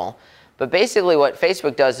also. But basically what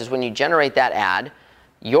Facebook does is when you generate that ad,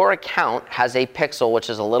 your account has a pixel,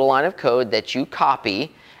 which is a little line of code that you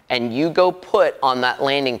copy and you go put on that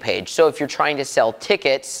landing page. So if you're trying to sell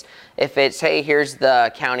tickets, if it's, hey, here's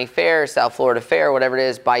the county fair, South Florida Fair, whatever it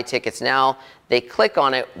is, buy tickets now, they click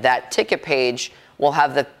on it, that ticket page will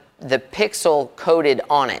have the pixel coded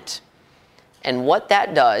on it. And what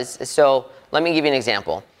that does is, so let me give you an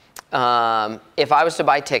example. If I was to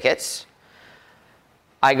buy tickets,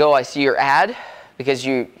 I see your ad, because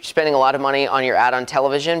you're spending a lot of money on your ad on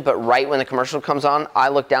television, but right when the commercial comes on, I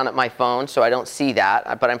look down at my phone, so I don't see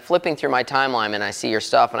that. But I'm flipping through my timeline and I see your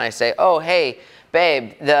stuff and I say, oh, hey,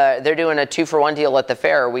 babe, they're doing a 2-for-1 deal at the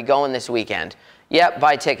fair. Are we going this weekend? Yep,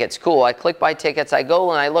 buy tickets. Cool. I click buy tickets. I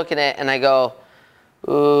go and I look at it and I go,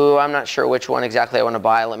 ooh, I'm not sure which one exactly I want to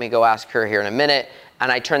buy. Let me go ask her here in a minute.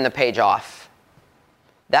 And I turn the page off.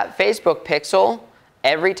 That Facebook pixel,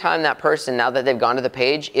 every time that person, now that they've gone to the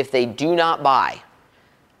page, if they do not buy,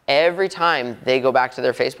 every time they go back to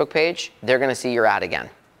their Facebook page, they're going to see your ad again.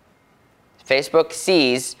 Facebook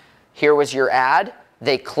sees, here was your ad.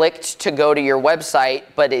 They clicked to go to your website,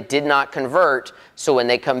 but it did not convert. So when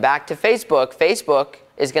they come back to Facebook, Facebook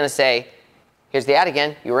is going to say, here's the ad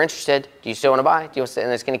again. You were interested. Do you still want to buy?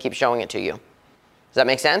 And it's going to keep showing it to you. Does that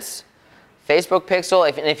make sense? Facebook Pixel,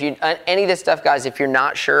 if you any of this stuff, guys, if you're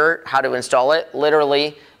not sure how to install it,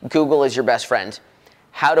 literally, Google is your best friend.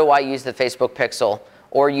 How do I use the Facebook Pixel?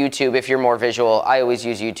 Or YouTube if you're more visual. I always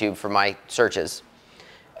use YouTube for my searches.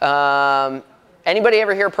 Anybody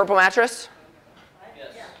ever hear Purple Mattress? Yes.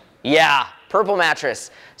 Yeah, Purple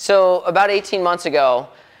Mattress. So about 18 months ago,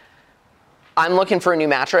 I'm looking for a new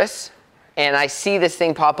mattress, and I see this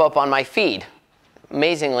thing pop up on my feed.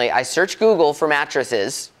 Amazingly, I search Google for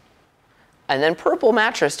mattresses, and then Purple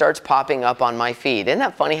Mattress starts popping up on my feed. Isn't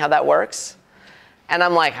that funny how that works? And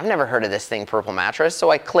I'm like, I've never heard of this thing, Purple Mattress. So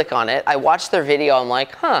I click on it. I watch their video. I'm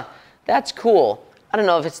like, huh, that's cool. I don't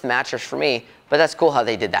know if it's the mattress for me, but that's cool how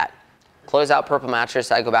they did that. Close out Purple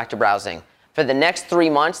Mattress. I go back to browsing. For the next 3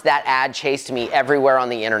 months, that ad chased me everywhere on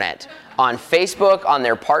the internet. On Facebook, on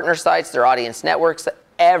their partner sites, their audience networks,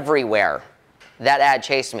 everywhere. That ad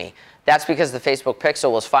chased me. That's because the Facebook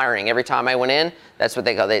Pixel was firing. Every time I went in, that's what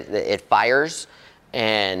they call it. It fires.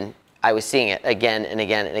 And I was seeing it again and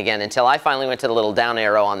again and again until I finally went to the little down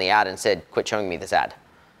arrow on the ad and said, quit showing me this ad.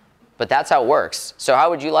 But that's how it works. So how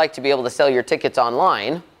would you like to be able to sell your tickets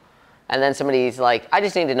online? And then somebody's like, I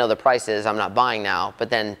just need to know the prices. I'm not buying now. But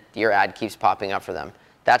then your ad keeps popping up for them.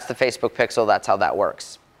 That's the Facebook Pixel. That's how that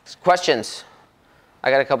works. Questions? I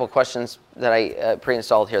got a couple questions that I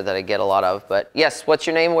pre-installed here that I get a lot of. But yes, what's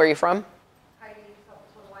your name? Where are you from? Heidi,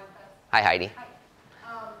 from Wine Fest. Hi, Heidi. Hi.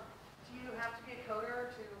 Do you have to be a coder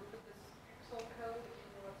to put this pixel code in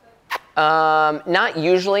your website? Not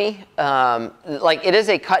usually. Like it is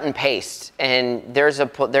a cut and paste, and there's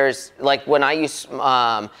like when I use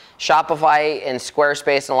Shopify and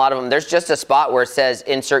Squarespace and a lot of them, there's just a spot where it says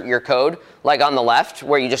insert your code, like on the left,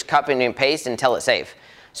 where you just copy and paste and tell it save.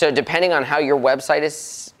 So depending on how your website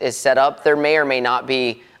is set up, there may or may not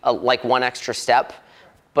be like one extra step,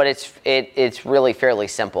 but it's really fairly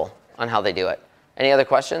simple on how they do it. Any other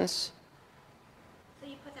questions? So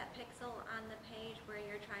you put that pixel on the page where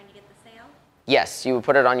you're trying to get the sale? Yes, you would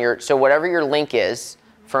put it on your, so whatever your link is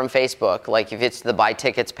from Facebook, like if it's the buy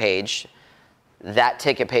tickets page, that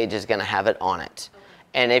ticket page is going to have it on it. Okay.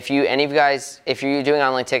 And if any of you guys, if you're doing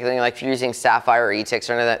online ticketing, like if you're using Sapphire or eTix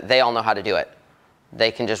or any of that, they all know how to do it. They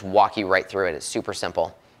can just walk you right through it. It's super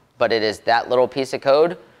simple. But it is, that little piece of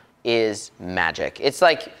code is magic. It's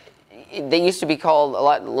like, they used to be called,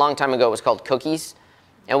 a long time ago, it was called cookies.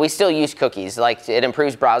 And we still use cookies. Like it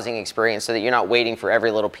improves browsing experience so that you're not waiting for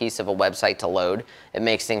every little piece of a website to load. It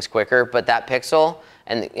makes things quicker. But that pixel,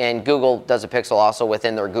 and Google does a pixel also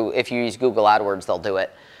within their Google, if you use Google AdWords, they'll do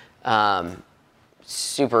it.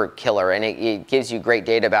 Super killer. And it gives you great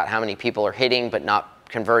data about how many people are hitting but not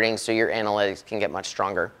converting, so your analytics can get much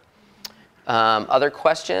stronger. Other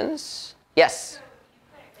questions? Yes? So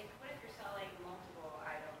what if you're selling multiple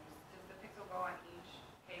items? Does the pixel go on each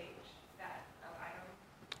page of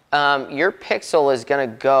item? Your pixel is going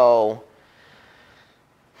to go,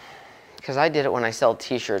 because I did it when I sell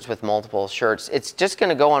t-shirts with multiple shirts, it's just going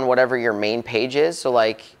to go on whatever your main page is. So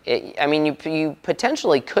like, I mean, you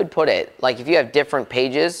potentially could put it, like if you have different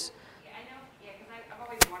pages. Yeah, I know, yeah, because I've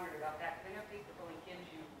always wondered about that, because I know Facebook only gives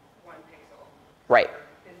you one pixel. Right.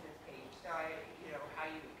 For business page. So how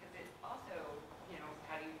you, because it also,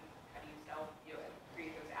 how do you sell,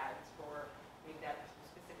 create those ads for maybe that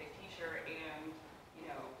specific t-shirt and,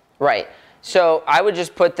 Right. So I would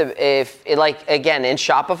just put again, in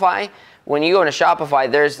Shopify, when you go into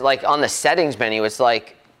Shopify, there's like on the settings menu, it's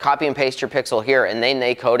like copy and paste your pixel here, and then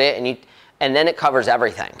they code it, and then it covers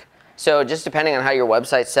everything. So just depending on how your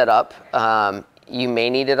website's set up, you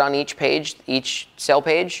may need it on each page, each sale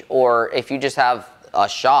page, or if you just have a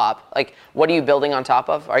shop, like what are you building on top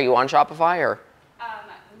of? Are you on Shopify or?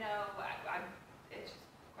 No, it's just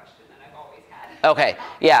a question that I've always had. Okay,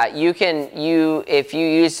 yeah, if you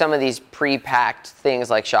use some of these pre-packed things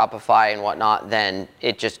like Shopify and whatnot, then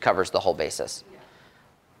it just covers the whole basis. Yeah.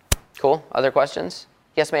 Cool, other questions?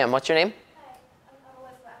 Yes, ma'am, what's your name? Hi,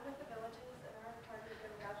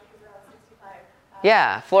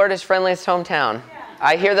 Yeah, Florida's friendliest hometown.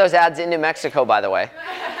 I hear those ads in New Mexico, by the way.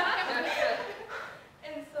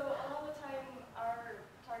 And so a lot of the time, our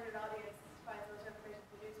target audience finds those information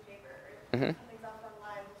in the newspaper. Mhm. Something's off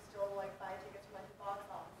online, we'll still like buy tickets from like the box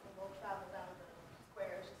office and we'll travel down to the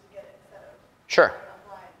squares just to get it instead of Sure. buying it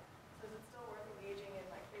online. So is it still worth engaging in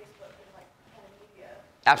like Facebook and like kind of media?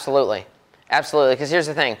 Absolutely. Absolutely. Because here's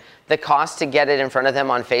the thing. The cost to get it in front of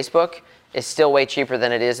them on Facebook is still way cheaper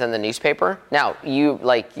than it is in the newspaper. Now,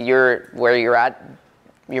 where you're at,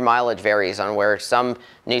 your mileage varies on where some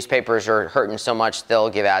newspapers are hurting so much they'll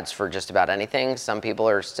give ads for just about anything. Some people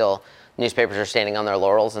newspapers are standing on their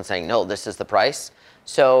laurels and saying, no, this is the price.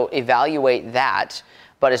 So evaluate that.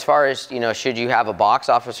 But as far as, should you have a box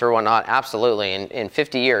office or whatnot, absolutely. In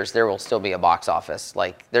 50 years, there will still be a box office.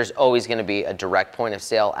 Like, there's always going to be a direct point of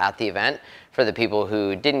sale at the event for the people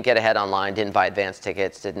who didn't get ahead online, didn't buy advance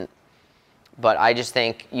tickets, didn't. But I just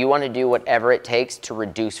think you want to do whatever it takes to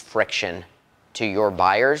reduce friction to your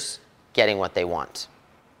buyers getting what they want. Does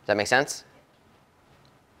that make sense?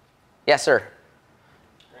 Yes, sir.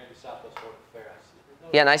 Randy, Southwest Florida Fair.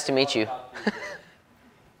 Yeah, nice to meet you. Facebook,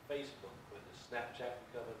 with the Snapchat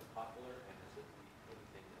becoming popular, and is it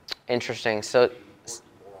anything Interesting. So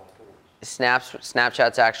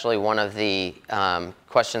Snapchat's actually one of the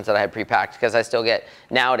questions that I had pre-packed, because I still get,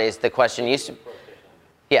 nowadays, the question used to,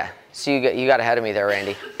 yeah, so you got ahead of me there,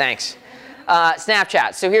 Randy. Thanks.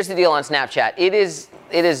 Snapchat. So here's the deal on Snapchat. It is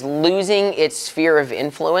losing its sphere of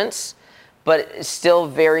influence, but it's still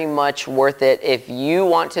very much worth it if you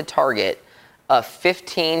want to target a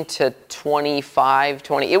 15 to 25,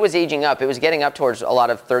 20. It was aging up. It was getting up towards a lot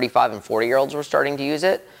of 35 and 40-year-olds were starting to use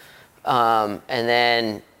it. And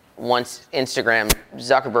then once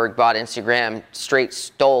Zuckerberg bought Instagram, straight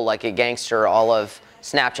stole like a gangster all of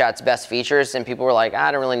Snapchat's best features, and people were like,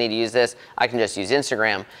 I don't really need to use this. I can just use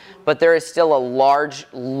Instagram. But there is still a large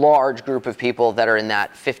group of people that are in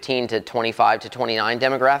that 15 to 25 to 29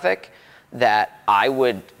 demographic that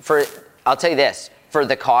I'll tell you this, for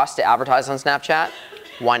the cost to advertise on Snapchat,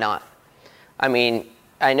 why not? I mean,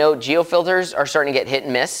 I know geofilters are starting to get hit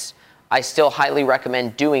and miss. I still highly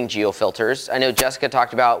recommend doing geofilters. I know Jessica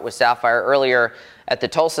talked about with Sapphire earlier at the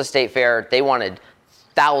Tulsa State Fair, they wanted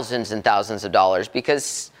thousands and thousands of dollars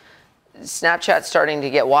because Snapchat's starting to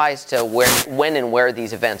get wise to when and where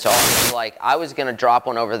these events are. So like, I was going to drop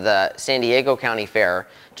one over the San Diego County Fair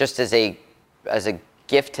just as a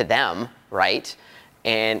gift to them, right?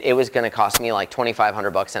 And it was going to cost me like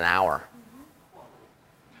 $2,500 an hour.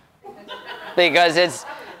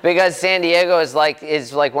 Because San Diego is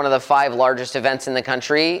like one of the 5 largest events in the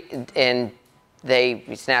country, and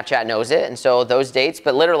Snapchat knows it, and so those dates.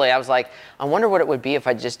 But literally, I was like, I wonder what it would be if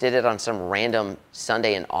I just did it on some random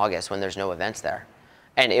Sunday in August when there's no events there,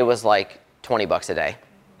 and it was like $20 a day.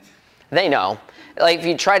 They know. Like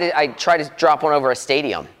if I try to drop one over a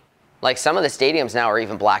stadium. Like some of the stadiums now are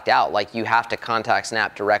even blacked out. Like you have to contact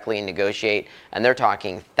Snap directly and negotiate, and they're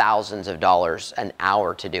talking thousands of dollars an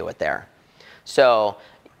hour to do it there. So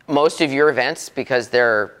most of your events, because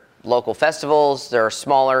they're local festivals, they're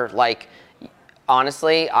smaller, like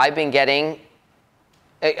honestly, I've been getting,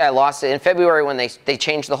 I lost it in February when they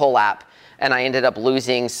changed the whole app, and I ended up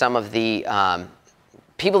losing some of the,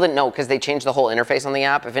 people didn't know because they changed the whole interface on the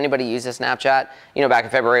app. If anybody uses Snapchat, back in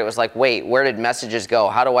February, it was like, wait, where did messages go?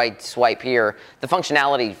 How do I swipe here? The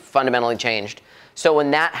functionality fundamentally changed. So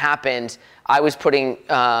when that happened, I was putting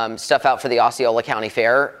stuff out for the Osceola County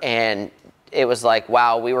Fair, and it was like,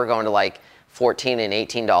 wow, we were going to like $14 and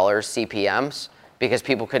 $18 CPMs because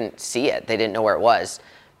people couldn't see it. They didn't know where it was.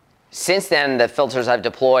 Since then, the filters I've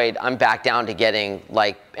deployed, I'm back down to getting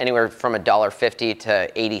like anywhere from $1.50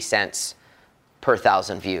 to 80 cents per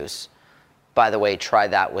 1,000 views. By the way, try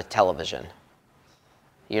that with television.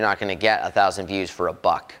 You're not going to get 1,000 views for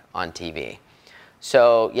 $1 on TV.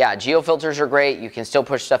 So yeah, geofilters are great. You can still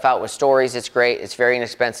push stuff out with stories. It's great. It's very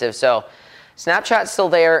inexpensive. So Snapchat's still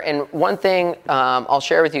there. And one thing I'll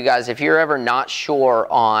share with you guys, if you're ever not sure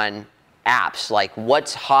on apps, like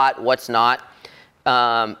what's hot, what's not,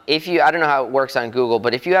 I don't know how it works on Google,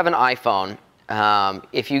 but if you have an iPhone,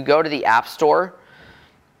 if you go to the App Store,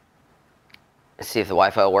 let's see if the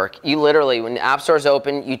Wi-Fi will work. You literally, when the App Store's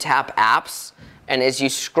open, you tap apps, and as you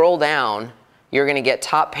scroll down, you're going to get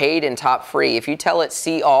top paid and top free. If you tell it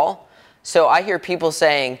see all, so I hear people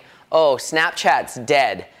saying, oh, Snapchat's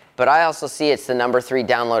dead, but I also see it's the number 3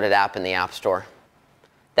 downloaded app in the App Store.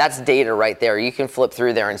 That's data right there. You can flip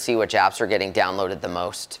through there and see which apps are getting downloaded the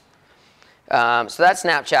most. So that's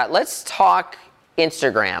Snapchat. Let's talk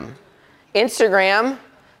Instagram. Instagram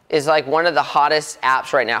is like one of the hottest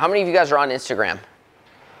apps right now. How many of you guys are on Instagram?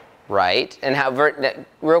 Right. And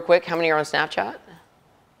real quick, how many are on Snapchat?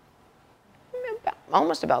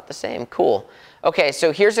 almost about the same. Cool. Okay,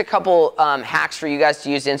 so here's a couple hacks for you guys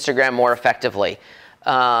to use Instagram more effectively.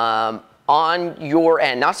 On your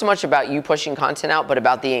end, not so much about you pushing content out, but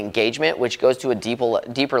about the engagement, which goes to a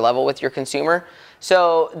deeper level with your consumer.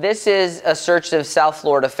 So this is a search of South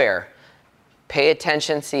Florida Fair. Pay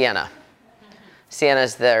attention, Sienna.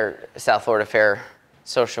 Sienna's their South Florida Fair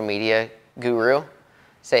social media guru.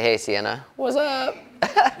 Say hey, Sienna. What's up?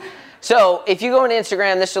 So if you go on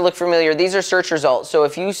Instagram, this should look familiar. These are search results. So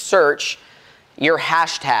if you search your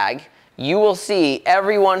hashtag, you will see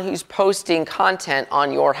everyone who's posting content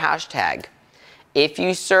on your hashtag. If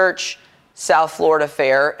you search South Florida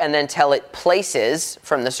Fair and then tell it places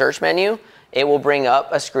from the search menu, it will bring up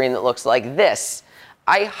a screen that looks like this.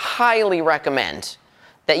 I highly recommend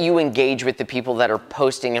that you engage with the people that are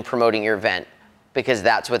posting and promoting your event, because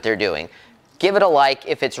that's what they're doing. Give it a like.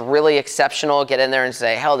 If it's really exceptional, get in there and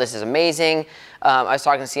say, hell, this is amazing. I was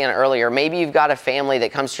talking to Sienna earlier. Maybe you've got a family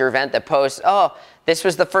that comes to your event that posts, oh, this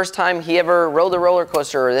was the first time he ever rode a roller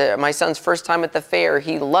coaster, or my son's first time at the fair,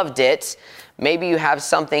 he loved it. Maybe you have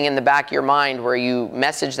something in the back of your mind where you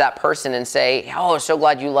message that person and say, oh, so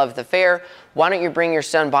glad you loved the fair. Why don't you bring your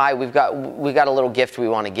son by? We've got a little gift we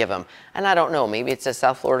want to give him. And I don't know, maybe it's a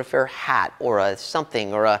South Florida Fair hat or a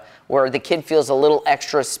something, or where the kid feels a little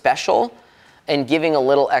extra special and giving a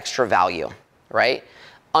little extra value, right?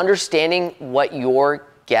 Understanding what your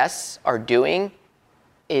guests are doing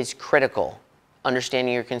is critical.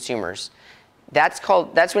 Understanding your consumers. That's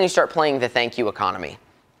when you start playing the thank you economy.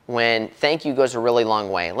 When thank you goes a really long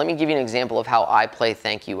way. Let me give you an example of how I play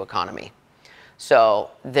thank you economy. So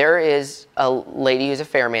there is a lady who's a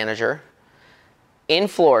fair manager in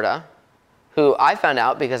Florida who I found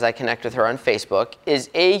out because I connect with her on Facebook is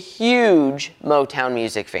a huge Motown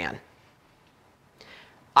music fan.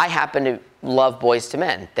 I happen to love Boyz II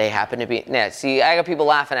Men. They happen to be, see, I got people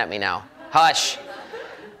laughing at me now. Hush.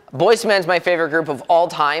 Boyz II Men's my favorite group of all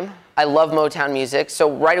time. I love Motown music,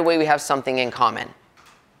 so right away we have something in common.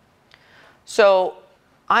 So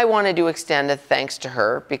I wanted to extend a thanks to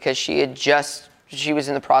her because she was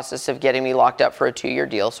in the process of getting me locked up for a 2-year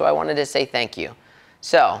deal, so I wanted to say thank you.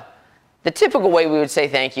 So the typical way we would say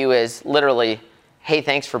thank you is literally, hey,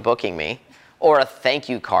 thanks for booking me, or a thank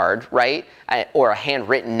you card, right? Or a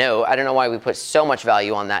handwritten note. I don't know why we put so much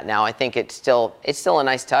value on that now. I think it's still a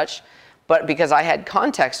nice touch. But because I had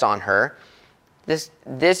context on her, this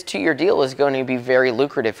 2-year deal is going to be very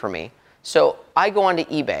lucrative for me. So I go onto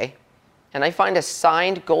eBay and I find a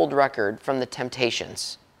signed gold record from the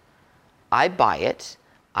Temptations. I buy it,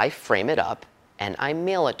 I frame it up, and I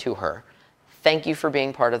mail it to her. Thank you for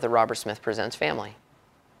being part of the Robert Smith Presents family.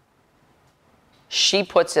 She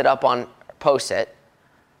puts it up on, posts it,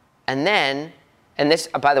 and this,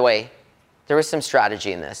 by the way, there was some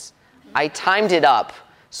strategy in this. I timed it up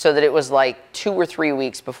so that it was like 2 or 3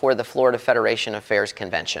 weeks before the Florida Federation of Fairs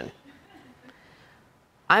convention.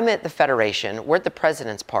 I'm at the Federation, we're at the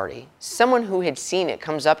president's party. Someone who had seen it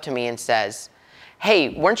comes up to me and says, hey,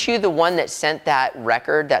 weren't you the one that sent that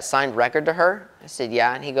record, that signed record to her? I said,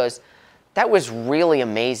 yeah, and he goes, that was really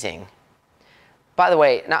amazing. By the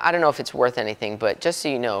way, now, I don't know if it's worth anything, but just so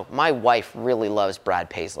you know, my wife really loves Brad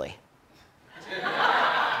Paisley.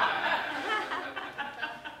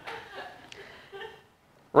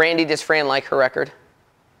 Randy, does Fran like her record?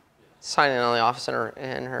 Signing it on the office in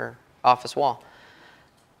her office wall.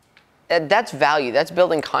 That's value. That's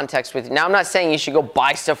building context with you. Now, I'm not saying you should go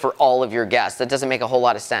buy stuff for all of your guests. That doesn't make a whole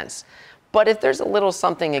lot of sense. But if there's a little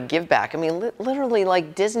something, a give back. I mean, literally,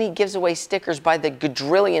 like Disney gives away stickers by the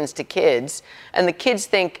quadrillions to kids, and the kids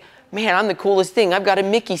think, man, I'm the coolest thing. I've got a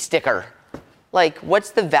Mickey sticker. Like,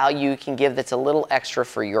 what's the value you can give that's a little extra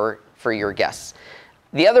for your guests?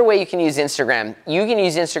 The other way you can use Instagram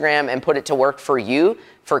and put it to work for you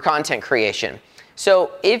for content creation.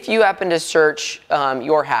 So if you happen to search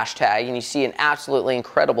your hashtag and you see an absolutely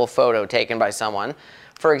incredible photo taken by someone,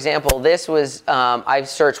 for example, this was, I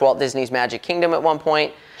searched Walt Disney's Magic Kingdom at one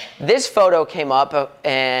point. This photo came up,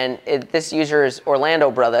 and this user is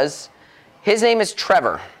Orlando Brothers. His name is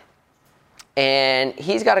Trevor. And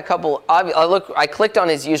he's got a couple, I clicked on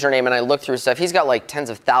his username and I looked through stuff. He's got like tens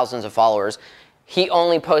of thousands of followers. He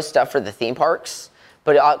only posts stuff for the theme parks,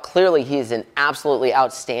 but clearly he is an absolutely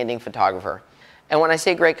outstanding photographer. And when I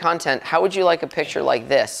say great content, how would you like a picture like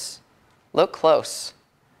this? Look close.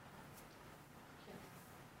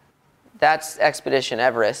 That's Expedition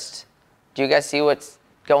Everest. Do you guys see what's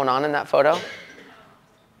going on in that photo?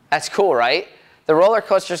 That's cool, right? The roller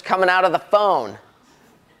coaster's coming out of the phone.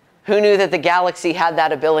 Who knew that the Galaxy had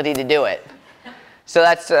that ability to do it? So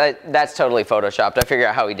that's totally photoshopped. I figured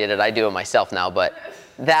out how he did it. I do it myself now, but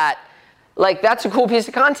that's a cool piece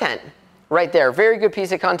of content. right there. Very good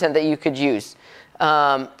piece of content that you could use.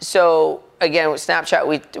 So again, with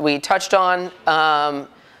Snapchat, we touched on.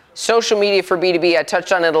 Social media for B2B, I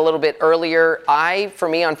touched on it a little bit earlier. For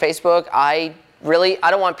me on Facebook, I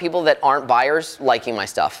don't want people that aren't buyers liking my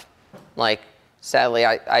stuff. Like, sadly,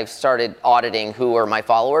 I've started auditing who are my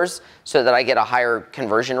followers so that I get a higher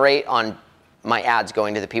conversion rate on my ads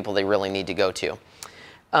going to the people they really need to go to.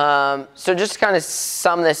 So just to kind of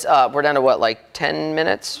sum this up, we're down to what, like 10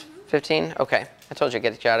 minutes, 15? Okay, I told you I'd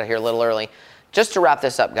get you out of here a little early. Just to wrap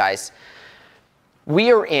this up, guys,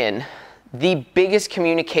 we are in the biggest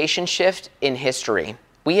communication shift in history.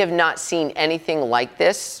 We have not seen anything like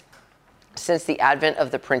this since the advent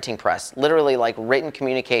of the printing press, literally like written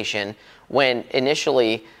communication, when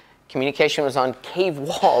initially communication was on cave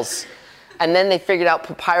walls, and then they figured out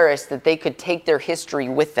papyrus that they could take their history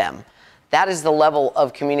with them. That is the level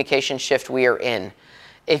of communication shift we are in.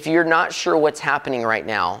 If you're not sure what's happening right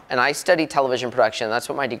now, and I study television production, that's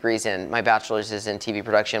what my degree's in. My bachelor's is in TV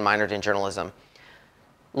production, minored in journalism.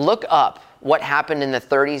 Look up what happened in the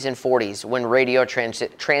 30s and 40s when radio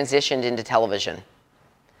transitioned into television.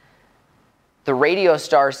 The radio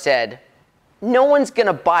star said, no one's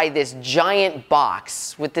gonna buy this giant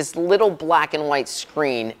box with this little black and white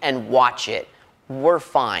screen and watch it. We're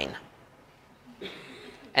fine.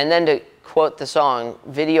 And then to quote the song,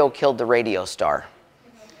 video killed the radio star.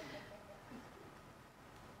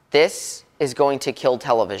 This is going to kill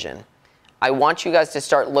television. I want you guys to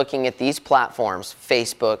start looking at these platforms,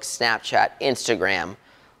 Facebook, Snapchat, Instagram,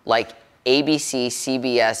 like ABC,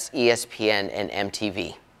 CBS, ESPN, and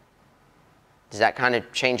MTV. Does that kind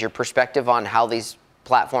of change your perspective on how these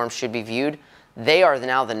platforms should be viewed? They are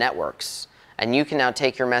now the networks, and you can now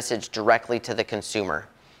take your message directly to the consumer.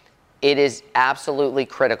 It is absolutely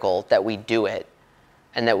critical that we do it,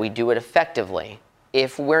 and that we do it effectively.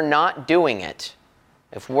 If we're not doing it,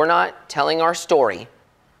 if we're not telling our story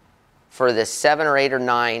for the 7 or 8 or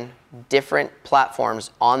 9 different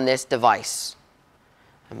platforms on this device,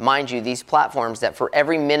 mind you, these platforms that for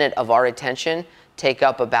every minute of our attention take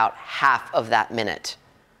up about half of that minute.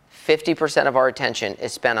 50% of our attention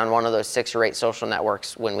is spent on one of those 6 or 8 social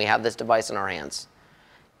networks when we have this device in our hands.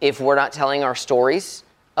 If we're not telling our stories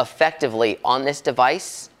effectively on this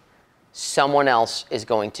device, someone else is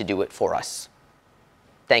going to do it for us.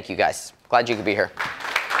 Thank you, guys. Glad you could be here.